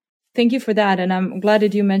thank you for that. And I'm glad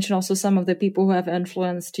that you mentioned also some of the people who have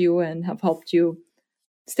influenced you and have helped you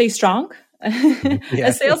stay strong.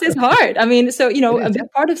 Yeah. Sales is hard. I mean, so, a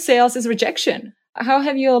big part of sales is rejection. How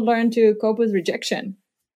have you learned to cope with rejection?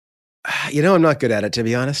 I'm not good at it, to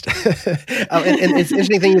be honest. And it's an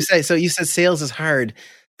interesting thing you say. So you said sales is hard.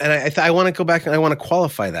 And I want to go back and I want to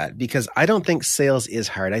qualify that, because I don't think sales is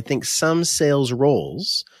hard. I think some sales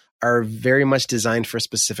roles are very much designed for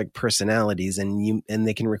specific personalities, and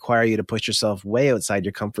they can require you to push yourself way outside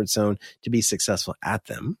your comfort zone to be successful at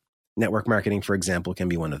them. Network marketing, for example, can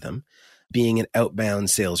be one of them. Being an outbound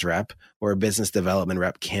sales rep or a business development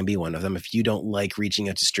rep can be one of them. If you don't like reaching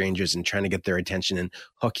out to strangers and trying to get their attention and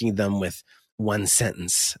hooking them with one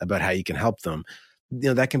sentence about how you can help them,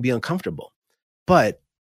 that can be uncomfortable. But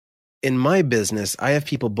in my business, I have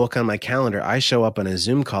people book on my calendar. I show up on a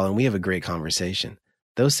Zoom call and we have a great conversation.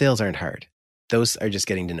 Those sales aren't hard. Those are just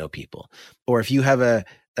getting to know people. Or if you have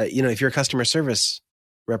if you're a customer service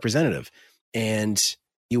representative and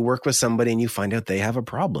you work with somebody and you find out they have a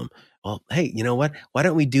problem. Well, hey, you know what? Why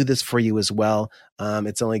don't we do this for you as well?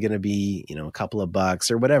 It's only going to be, a couple of bucks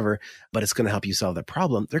or whatever, but it's going to help you solve the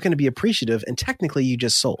problem. They're going to be appreciative, and technically you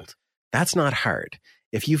just sold. That's not hard.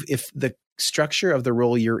 If the structure of the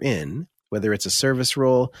role you're in, whether it's a service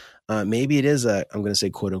role, maybe it is I'm going to say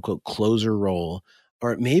quote unquote closer role,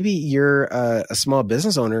 or maybe you're a small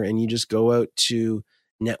business owner and you just go out to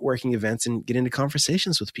networking events and get into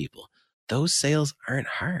conversations with people. Those sales aren't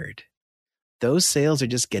hard. Those sales are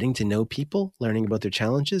just getting to know people, learning about their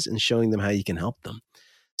challenges, and showing them how you can help them.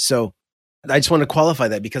 So I just want to qualify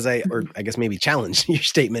that because I guess maybe challenge your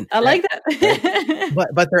statement. I like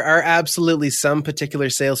that. but there are absolutely some particular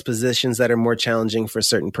sales positions that are more challenging for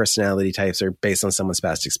certain personality types or based on someone's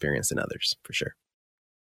past experience than others, for sure.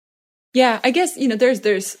 Yeah, I guess,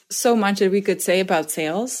 there's so much that we could say about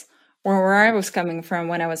sales. Or where I was coming from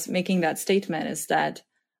when I was making that statement is that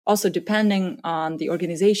also depending on the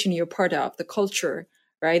organization you're part of, the culture,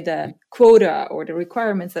 right, the quota or the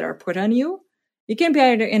requirements that are put on you, you can be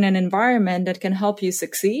either in an environment that can help you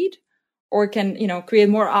succeed or can, create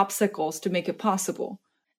more obstacles to make it possible.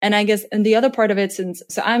 And I guess, and the other part of it,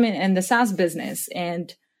 so I'm in the SaaS business,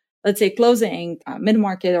 and let's say closing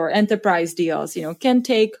mid-market or enterprise deals, can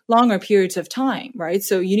take longer periods of time, right?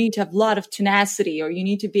 So you need to have a lot of tenacity, or you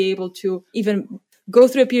need to be able to even go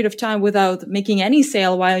through a period of time without making any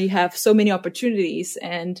sale while you have so many opportunities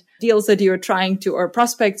and deals that you're trying to, or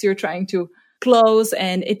prospects you're trying to close,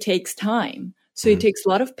 and it takes time. So it takes a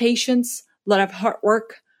lot of patience, a lot of hard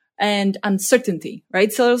work, and uncertainty,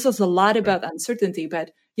 right? So there's also a lot about uncertainty,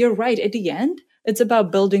 but you're right. At the end, it's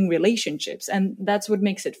about building relationships, and that's what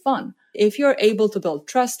makes it fun. If you're able to build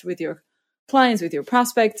trust with your clients, with your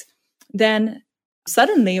prospects, then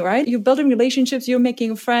suddenly, right, you're building relationships, you're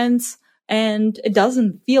making friends, and it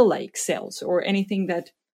doesn't feel like sales or anything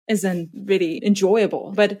that isn't really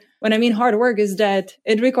enjoyable. But when I mean hard work is that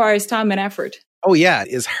it requires time and effort. Oh, yeah, it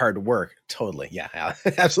is hard work. Totally. Yeah, I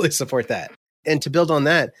absolutely support that. And to build on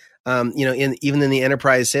that, even in the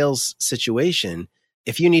enterprise sales situation,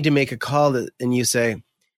 if you need to make a call and you say,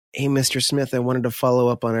 hey, Mr. Smith, I wanted to follow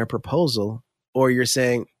up on our proposal, or you're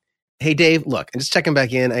saying, hey, Dave, look, I'm just checking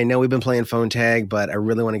back in. I know we've been playing phone tag, but I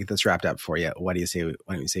really want to get this wrapped up for you. Why don't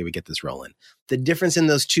you say we get this rolling? The difference in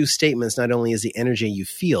those two statements not only is the energy you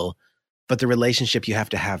feel, but the relationship you have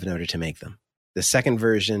to have in order to make them. The second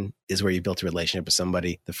version is where you built a relationship with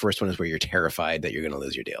somebody. The first one is where you're terrified that you're going to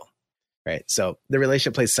lose your deal, right? So the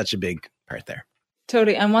relationship plays such a big part there.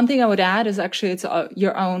 Totally. And one thing I would add is actually it's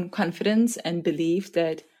your own confidence and belief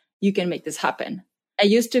that you can make this happen. I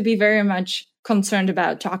used to be very much concerned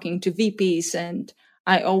about talking to VPs, and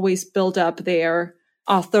I always built up their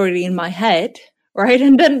authority in my head, right?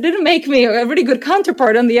 And then didn't make me a really good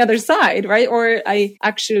counterpart on the other side, right? Or I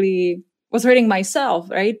actually was hurting myself,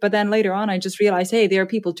 right? But then later on, I just realized, hey, there are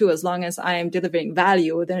people too. As long as I am delivering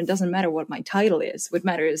value, then it doesn't matter what my title is. What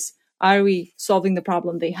matters, are we solving the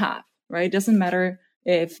problem they have, right? It doesn't matter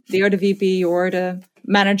if they are the VP or the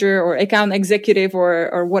manager or account executive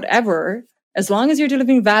or whatever. As long as you're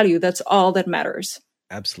delivering value, that's all that matters.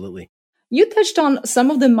 Absolutely. You touched on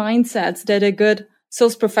some of the mindsets that a good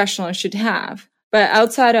sales professional should have. But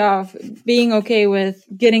outside of being okay with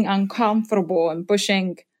getting uncomfortable and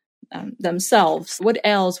pushing themselves, what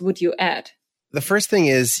else would you add? The first thing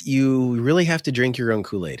is you really have to drink your own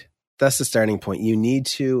Kool-Aid. That's the starting point. You need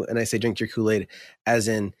to, and I say drink your Kool-Aid as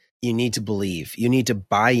in you need to believe. You need to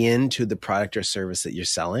buy into the product or service that you're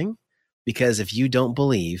selling. Because if you don't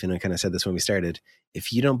believe, and I kind of said this when we started,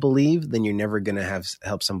 if you don't believe, then you're never going to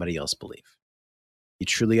help somebody else believe. You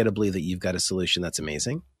truly got to believe that you've got a solution that's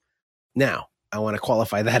amazing. Now, I want to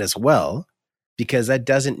qualify that as well, because that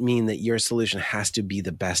doesn't mean that your solution has to be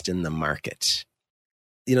the best in the market.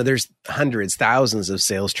 There's hundreds, thousands of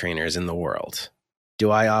sales trainers in the world.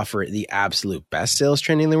 Do I offer the absolute best sales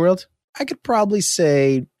training in the world? I could probably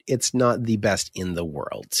say it's not the best in the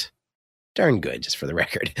world. Darn good, just for the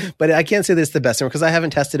record. But I can't say this is the best one because I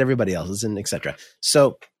haven't tested everybody else's and et cetera.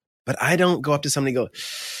 So, but I don't go up to somebody and go,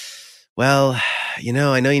 well, I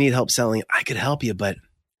know you need help selling. I could help you, but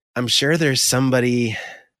I'm sure there's somebody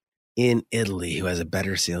in Italy who has a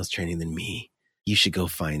better sales training than me. You should go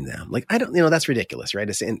find them. Like, I don't, that's ridiculous, right?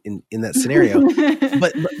 It's in that scenario.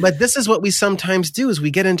 but this is what we sometimes do is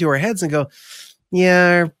we get into our heads and go,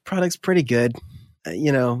 yeah, our product's pretty good.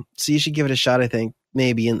 So you should give it a shot, I think.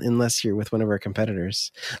 Maybe unless you're with one of our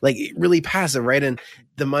competitors, like really passive, right? And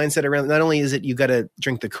the mindset around, not only is it, you got to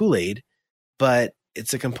drink the Kool-Aid, but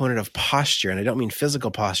it's a component of posture. And I don't mean physical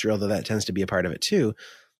posture, although that tends to be a part of it too,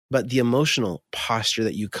 but the emotional posture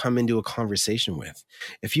that you come into a conversation with.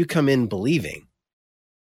 If you come in believing,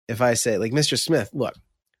 if I say like, Mr. Smith, look,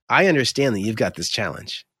 I understand that you've got this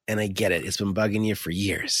challenge and I get it. It's been bugging you for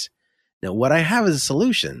years. Now, what I have is a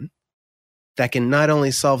solution that can not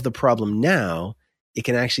only solve the problem now, it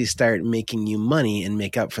can actually start making you money and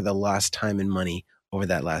make up for the lost time and money over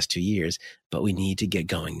that last 2 years. But we need to get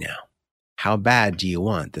going now. How bad do you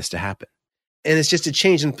want this to happen? And it's just a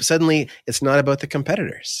change. And suddenly it's not about the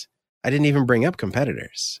competitors. I didn't even bring up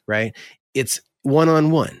competitors, right? It's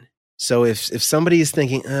one-on-one. So if somebody is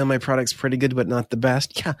thinking, my product's pretty good, but not the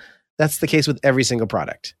best. Yeah, that's the case with every single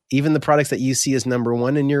product. Even the products that you see as number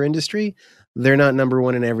one in your industry, they're not number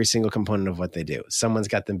one in every single component of what they do. Someone's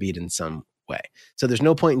got them beat in some way. So there's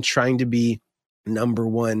no point in trying to be number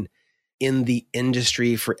one in the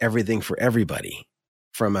industry for everything for everybody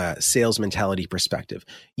from a sales mentality perspective.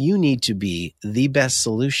 You need to be the best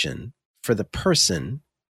solution for the person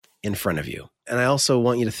in front of you. And I also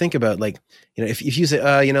want you to think about if you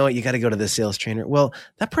say, you know what, you got to go to this sales trainer. Well,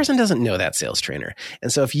 that person doesn't know that sales trainer.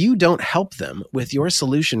 And so if you don't help them with your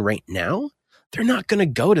solution right now, they're not going to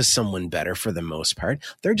go to someone better for the most part.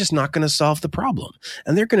 They're just not going to solve the problem.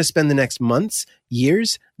 And they're going to spend the next months,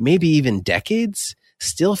 years, maybe even decades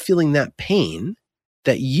still feeling that pain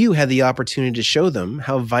that you had the opportunity to show them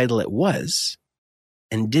how vital it was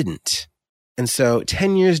and didn't. And so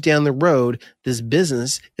 10 years down the road, this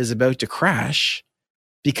business is about to crash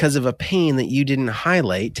because of a pain that you didn't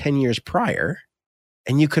highlight 10 years prior.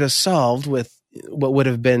 And you could have solved with what would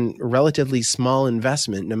have been a relatively small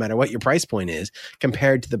investment, no matter what your price point is,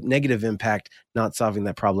 compared to the negative impact not solving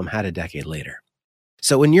that problem had a decade later.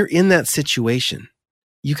 So when you're in that situation,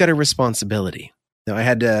 you got a responsibility. Now, I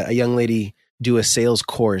had a young lady do a sales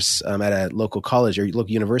course at a local college or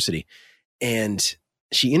local university, and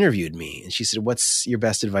she interviewed me and she said, what's your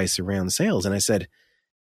best advice around sales? And I said,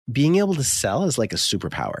 being able to sell is like a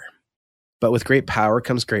superpower, but with great power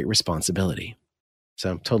comes great responsibility. So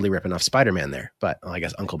I'm totally ripping off Spider-Man there, but I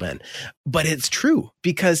guess Uncle Ben. But it's true,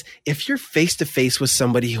 because if you're face to face with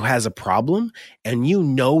somebody who has a problem and you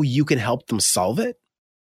know you can help them solve it,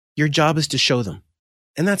 your job is to show them.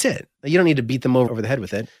 And that's it. You don't need to beat them over the head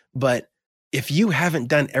with it. But if you haven't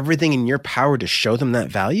done everything in your power to show them that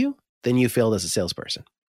value, then you failed as a salesperson.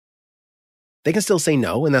 They can still say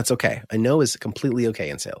no, and that's okay. A no is completely okay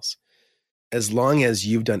in sales, as long as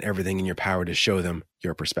you've done everything in your power to show them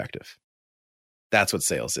your perspective. That's what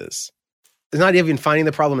sales is. It's not even finding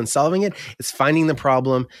the problem and solving it. It's finding the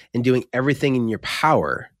problem and doing everything in your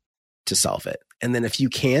power to solve it. And then if you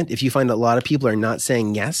can't, if you find a lot of people are not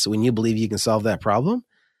saying yes when you believe you can solve that problem,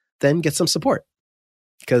 then get some support,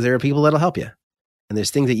 because there are people that'll help you. And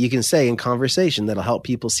there's things that you can say in conversation that'll help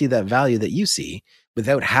people see that value that you see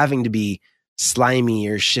without having to be slimy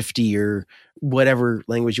or shifty or whatever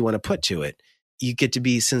language you want to put to it. You get to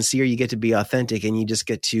be sincere, you get to be authentic, and you just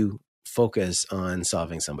get to focus on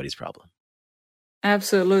solving somebody's problem.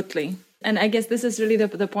 Absolutely. And I guess this is really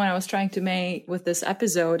the point I was trying to make with this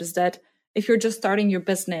episode, is that if you're just starting your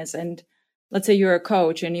business and let's say you're a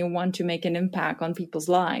coach and you want to make an impact on people's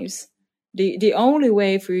lives, the only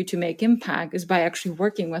way for you to make impact is by actually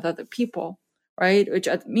working with other people, right? Which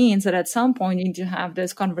means that at some point you need to have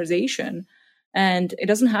this conversation, and it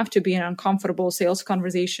doesn't have to be an uncomfortable sales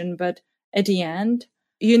conversation, but at the end,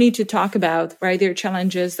 you need to talk about, right, their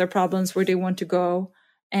challenges, their problems, where they want to go.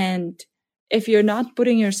 And if you're not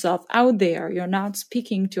putting yourself out there, you're not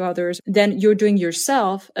speaking to others, then you're doing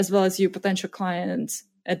yourself as well as your potential clients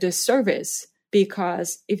a disservice,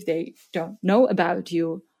 because if they don't know about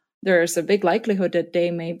you, there's a big likelihood that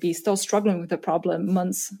they may be still struggling with the problem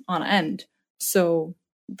months on end. So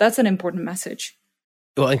that's an important message.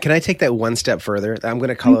 Well, and can I take that one step further? I'm going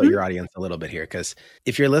to call out your audience a little bit here, because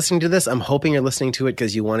if you're listening to this, I'm hoping you're listening to it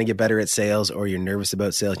because you want to get better at sales, or you're nervous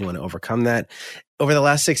about sales and you want to overcome that. Over the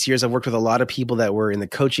last 6 years, I've worked with a lot of people that were in the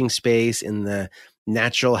coaching space, in the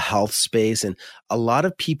natural health space, and a lot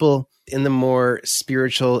of people in the more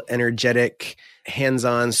spiritual, energetic,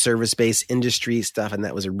 hands-on, service-based industry stuff. And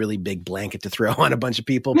that was a really big blanket to throw on a bunch of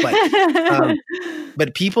people.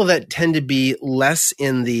 But people that tend to be less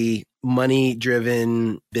in the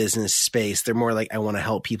money-driven business space, they're more like, I want to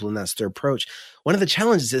help people, and that's their approach. One of the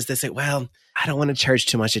challenges is they say, well, I don't want to charge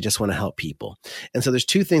too much. I just want to help people. And so there's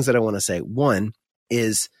two things that I want to say. One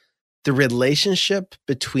is the relationship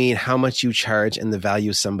between how much you charge and the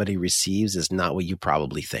value somebody receives is not what you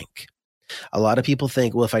probably think. A lot of people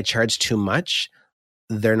think, well, if I charge too much,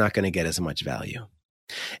 they're not going to get as much value.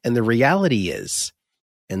 And the reality is,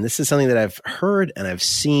 and this is something that I've heard and I've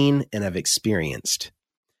seen and I've experienced,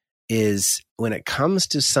 is when it comes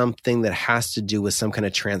to something that has to do with some kind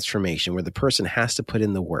of transformation where the person has to put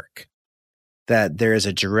in the work, that there is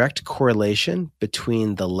a direct correlation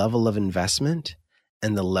between the level of investment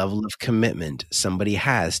and the level of commitment somebody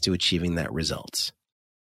has to achieving that result.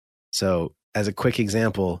 So as a quick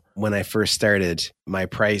example, when I first started, my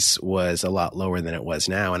price was a lot lower than it was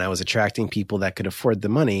now, and I was attracting people that could afford the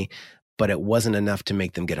money, but it wasn't enough to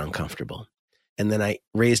make them get uncomfortable. And then I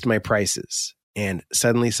raised my prices, and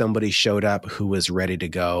suddenly somebody showed up who was ready to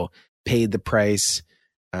go, paid the price.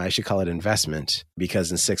 I should call it investment,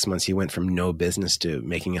 because in 6 months he went from no business to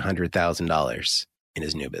making $100,000 in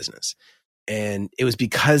his new business. And it was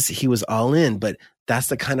because he was all in, but that's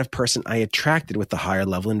the kind of person I attracted with the higher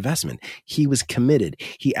level investment. He was committed.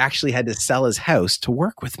 He actually had to sell his house to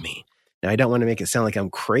work with me. Now, I don't want to make it sound like I'm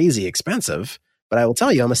crazy expensive, but I will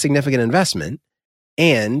tell you I'm a significant investment,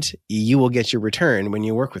 and you will get your return when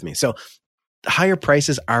you work with me. So higher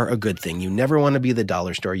prices are a good thing. You never want to be the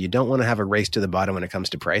dollar store. You don't want to have a race to the bottom when it comes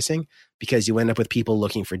to pricing, because you end up with people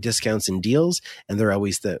looking for discounts and deals, and they're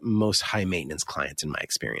always the most high maintenance clients in my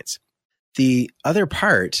experience. The other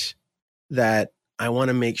part that I want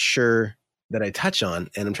to make sure that I touch on,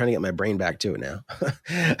 and I'm trying to get my brain back to it now.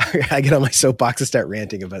 I get on my soapbox and start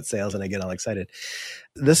ranting about sales and I get all excited.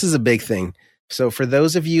 This is a big thing. So for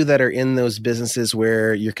those of you that are in those businesses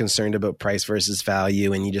where you're concerned about price versus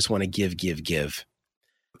value and you just want to give,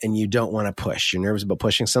 and you don't want to push, you're nervous about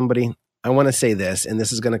pushing somebody, I want to say this, and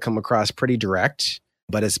this is going to come across pretty direct,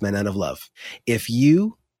 but it's meant out of love. If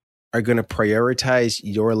you are going to prioritize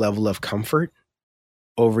your level of comfort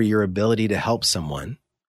over your ability to help someone,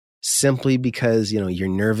 simply because, you're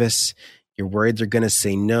nervous, you're worried they're going to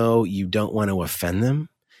say no, you don't want to offend them,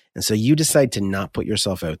 and so you decide to not put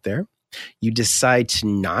yourself out there. You decide to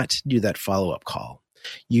not do that follow-up call.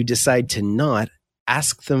 You decide to not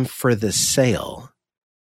ask them for the sale.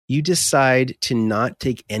 You decide to not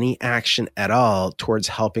take any action at all towards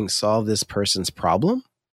helping solve this person's problem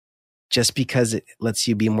just because it lets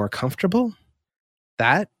you be more comfortable.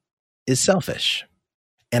 That is selfish.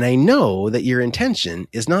 And I know that your intention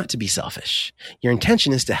is not to be selfish. Your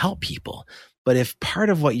intention is to help people. But if part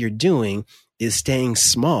of what you're doing is staying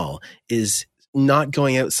small, is not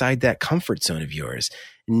going outside that comfort zone of yours,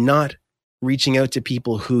 not reaching out to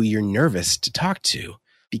people who you're nervous to talk to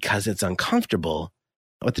because it's uncomfortable,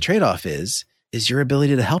 what the trade-off is your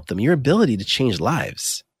ability to help them, your ability to change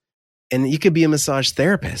lives. And you could be a massage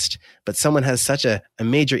therapist, but someone has such a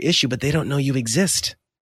major issue, but they don't know you exist.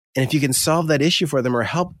 And if you can solve that issue for them or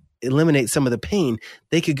help eliminate some of the pain,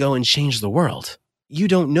 they could go and change the world. You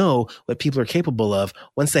don't know what people are capable of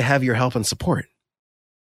once they have your help and support.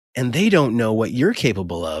 And they don't know what you're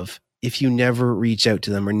capable of if you never reach out to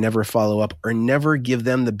them or never follow up or never give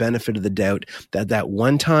them the benefit of the doubt that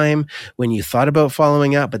one time when you thought about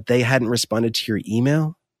following up, but they hadn't responded to your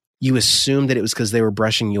email, you assumed that it was because they were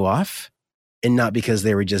brushing you off and not because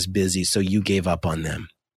they were just busy, so you gave up on them.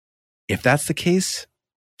 If that's the case,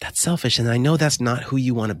 that's selfish. And I know that's not who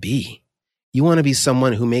you want to be. You want to be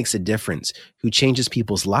someone who makes a difference, who changes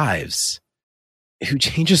people's lives, who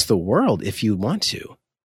changes the world if you want to.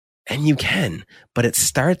 And you can, but it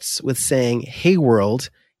starts with saying, hey,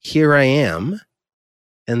 world, here I am,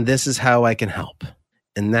 and this is how I can help.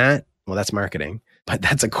 And that's marketing, but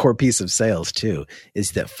that's a core piece of sales too,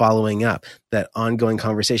 is that following up, that ongoing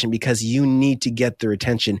conversation, because you need to get their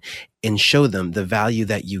attention and show them the value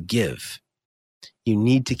that you give. You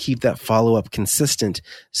need to keep that follow-up consistent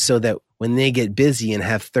so that when they get busy and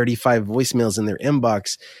have 35 voicemails in their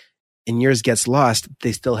inbox and yours gets lost,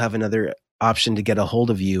 they still have another option to get a hold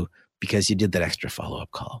of you because you did that extra follow-up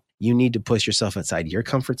call. You need to push yourself outside your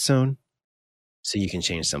comfort zone so you can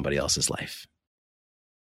change somebody else's life.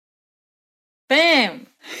 Bam!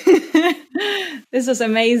 This was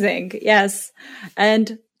amazing. Yes.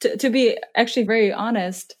 And to be actually very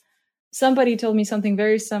honest, somebody told me something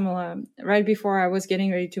very similar right before I was getting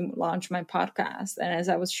ready to launch my podcast. And as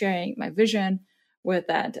I was sharing my vision with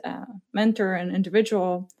that mentor and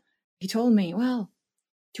individual, he told me, well,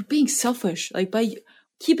 you're being selfish. Like by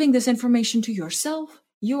keeping this information to yourself,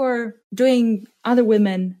 you're doing other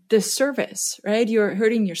women disservice, right? You're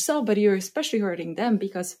hurting yourself, but you're especially hurting them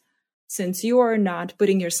because since you are not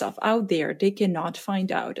putting yourself out there, they cannot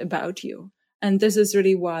find out about you. And this is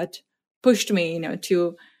really what pushed me,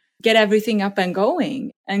 to get everything up and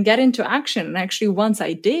going and get into action. And actually, once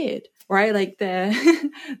I did, right, like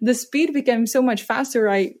the speed became so much faster.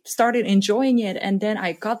 I started enjoying it, and then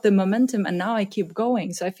I got the momentum, and now I keep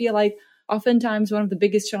going. So I feel like oftentimes one of the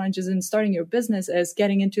biggest challenges in starting your business is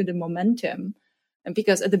getting into the momentum. And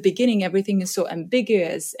because at the beginning, everything is so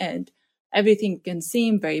ambiguous and everything can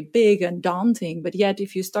seem very big and daunting. But yet,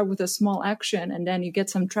 if you start with a small action and then you get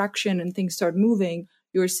some traction and things start moving,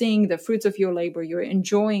 you're seeing the fruits of your labor. You're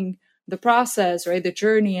enjoying the process, right? The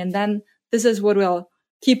journey. And then this is what will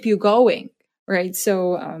keep you going, right?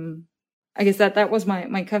 So I guess that was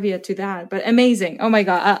my caveat to that. But amazing. Oh my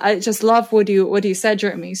God. I just love what you said,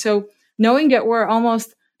 Jeremy. So knowing that we're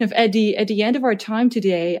almost at the end of our time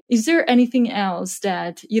today, is there anything else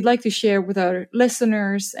that you'd like to share with our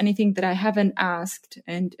listeners? Anything that I haven't asked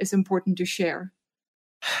and is important to share?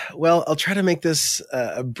 Well, I'll try to make this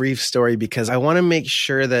a brief story because I want to make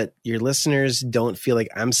sure that your listeners don't feel like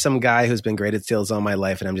I'm some guy who's been great at sales all my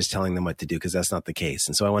life and I'm just telling them what to do, because that's not the case.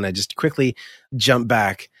 And so I want to just quickly jump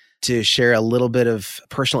back to share a little bit of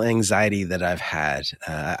personal anxiety that I've had.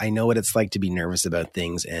 I know what it's like to be nervous about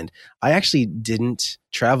things. And I actually didn't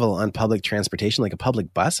travel on public transportation, like a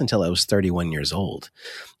public bus, until I was 31 years old.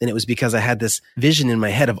 And it was because I had this vision in my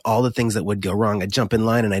head of all the things that would go wrong. I'd jump in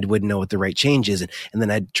line and I wouldn't know what the right change is. And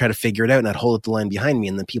then I'd try to figure it out and I'd hold up the line behind me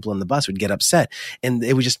and the people on the bus would get upset. And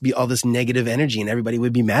it would just be all this negative energy and everybody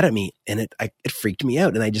would be mad at me. And it freaked me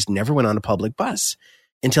out. And I just never went on a public bus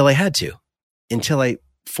until I had to, until I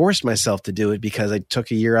forced myself to do it because I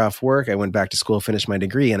took a year off work. I went back to school, finished my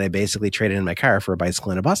degree, and I basically traded in my car for a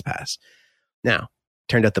bicycle and a bus pass. Now,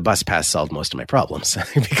 turned out the bus pass solved most of my problems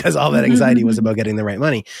because all that anxiety was about getting the right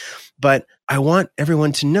money. But I want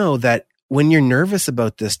everyone to know that when you're nervous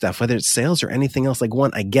about this stuff, whether it's sales or anything else, like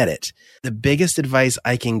one, I get it. The biggest advice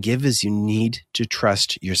I can give is you need to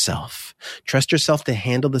trust yourself. Trust yourself to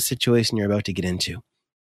handle the situation you're about to get into.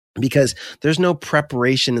 Because there's no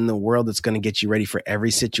preparation in the world that's going to get you ready for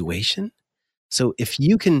every situation. So if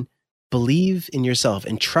you can believe in yourself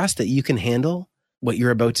and trust that you can handle what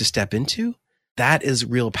you're about to step into, that is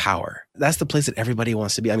real power. That's the place that everybody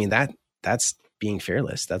wants to be. I mean, that's being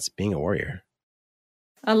fearless. That's being a warrior.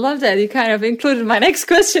 I love that. You kind of included my next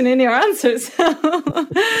question in your answers.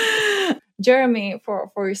 Jeremy,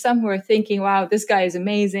 for some who are thinking, wow, this guy is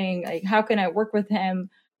amazing. Like, how can I work with him?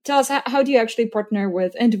 Tell us, how do you actually partner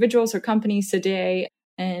with individuals or companies today,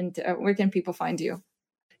 and where can people find you?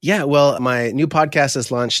 Yeah, well, my new podcast is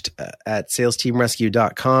launched at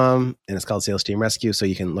salesteamrescue.com, and it's called Sales Team Rescue, so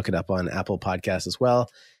you can look it up on Apple Podcasts as well.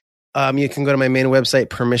 You can go to my main website,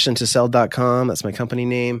 permissiontosell.com. That's my company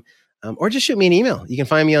name. Or just shoot me an email. You can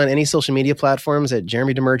find me on any social media platforms at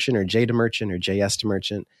Jeremy DeMerchant or J DeMerchant or JS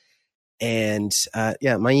DeMerchant. And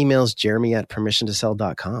my email is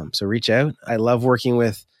jeremy@permissiontosell.com. So reach out. I love working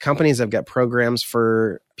with companies. I've got programs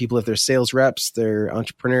for people if they're sales reps, they're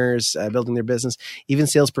entrepreneurs building their business, even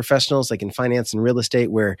sales professionals like in finance and real estate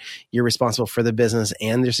where you're responsible for the business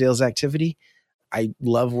and their sales activity. I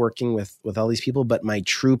love working with all these people, but my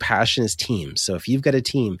true passion is teams. So if you've got a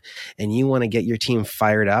team and you want to get your team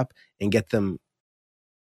fired up and get them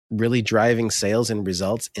really driving sales and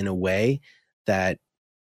results in a way that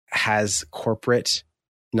has corporate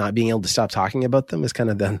not being able to stop talking about them is kind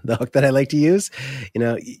of the hook that I like to use,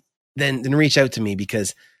 then reach out to me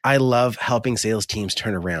because I love helping sales teams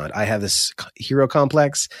turn around. I have this hero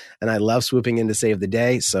complex and I love swooping in to save the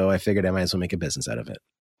day. So I figured I might as well make a business out of it.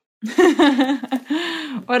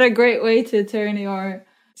 What a great way to turn your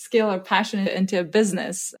skill or passion into a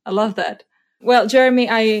business. I love that. Well, Jeremy,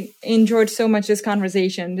 I enjoyed so much this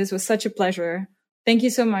conversation. This was such a pleasure. Thank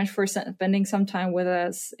you so much for spending some time with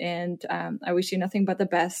us. And I wish you nothing but the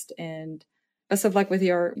best. And best of luck with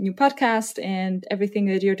your new podcast and everything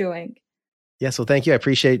that you're doing. Yes, well, thank you. I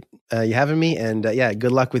appreciate you having me. And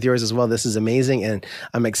good luck with yours as well. This is amazing. And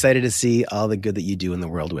I'm excited to see all the good that you do in the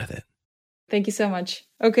world with it. Thank you so much.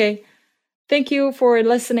 Okay. Thank you for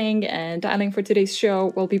listening and dialing for today's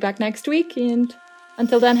show. We'll be back next week. And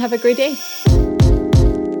until then, have a great day.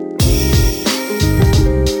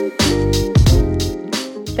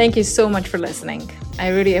 Thank you so much for listening. I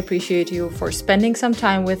really appreciate you for spending some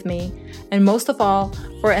time with me and most of all,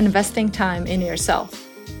 for investing time in yourself.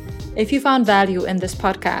 If you found value in this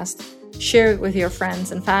podcast, share it with your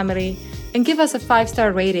friends and family and give us a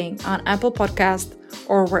 5-star rating on Apple Podcast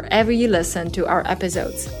or wherever you listen to our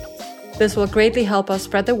episodes. This will greatly help us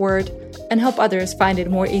spread the word and help others find it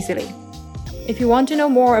more easily. If you want to know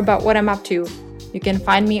more about what I'm up to, you can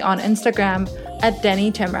find me on Instagram at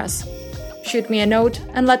Denny Timras. Shoot me a note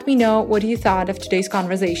and let me know what you thought of today's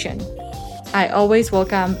conversation. I always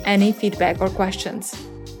welcome any feedback or questions.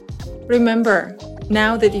 Remember,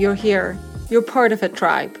 now that you're here, you're part of a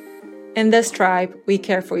tribe. In this tribe, we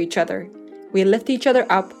care for each other. We lift each other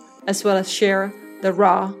up as well as share the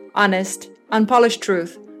raw, honest, unpolished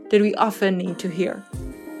truth that we often need to hear.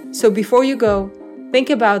 So before you go, think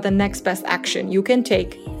about the next best action you can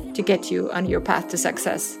take to get you on your path to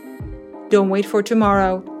success. Don't wait for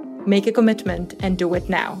tomorrow. Make a commitment and do it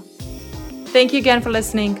now. Thank you again for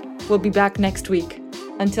listening. We'll be back next week.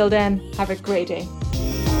 Until then, have a great day.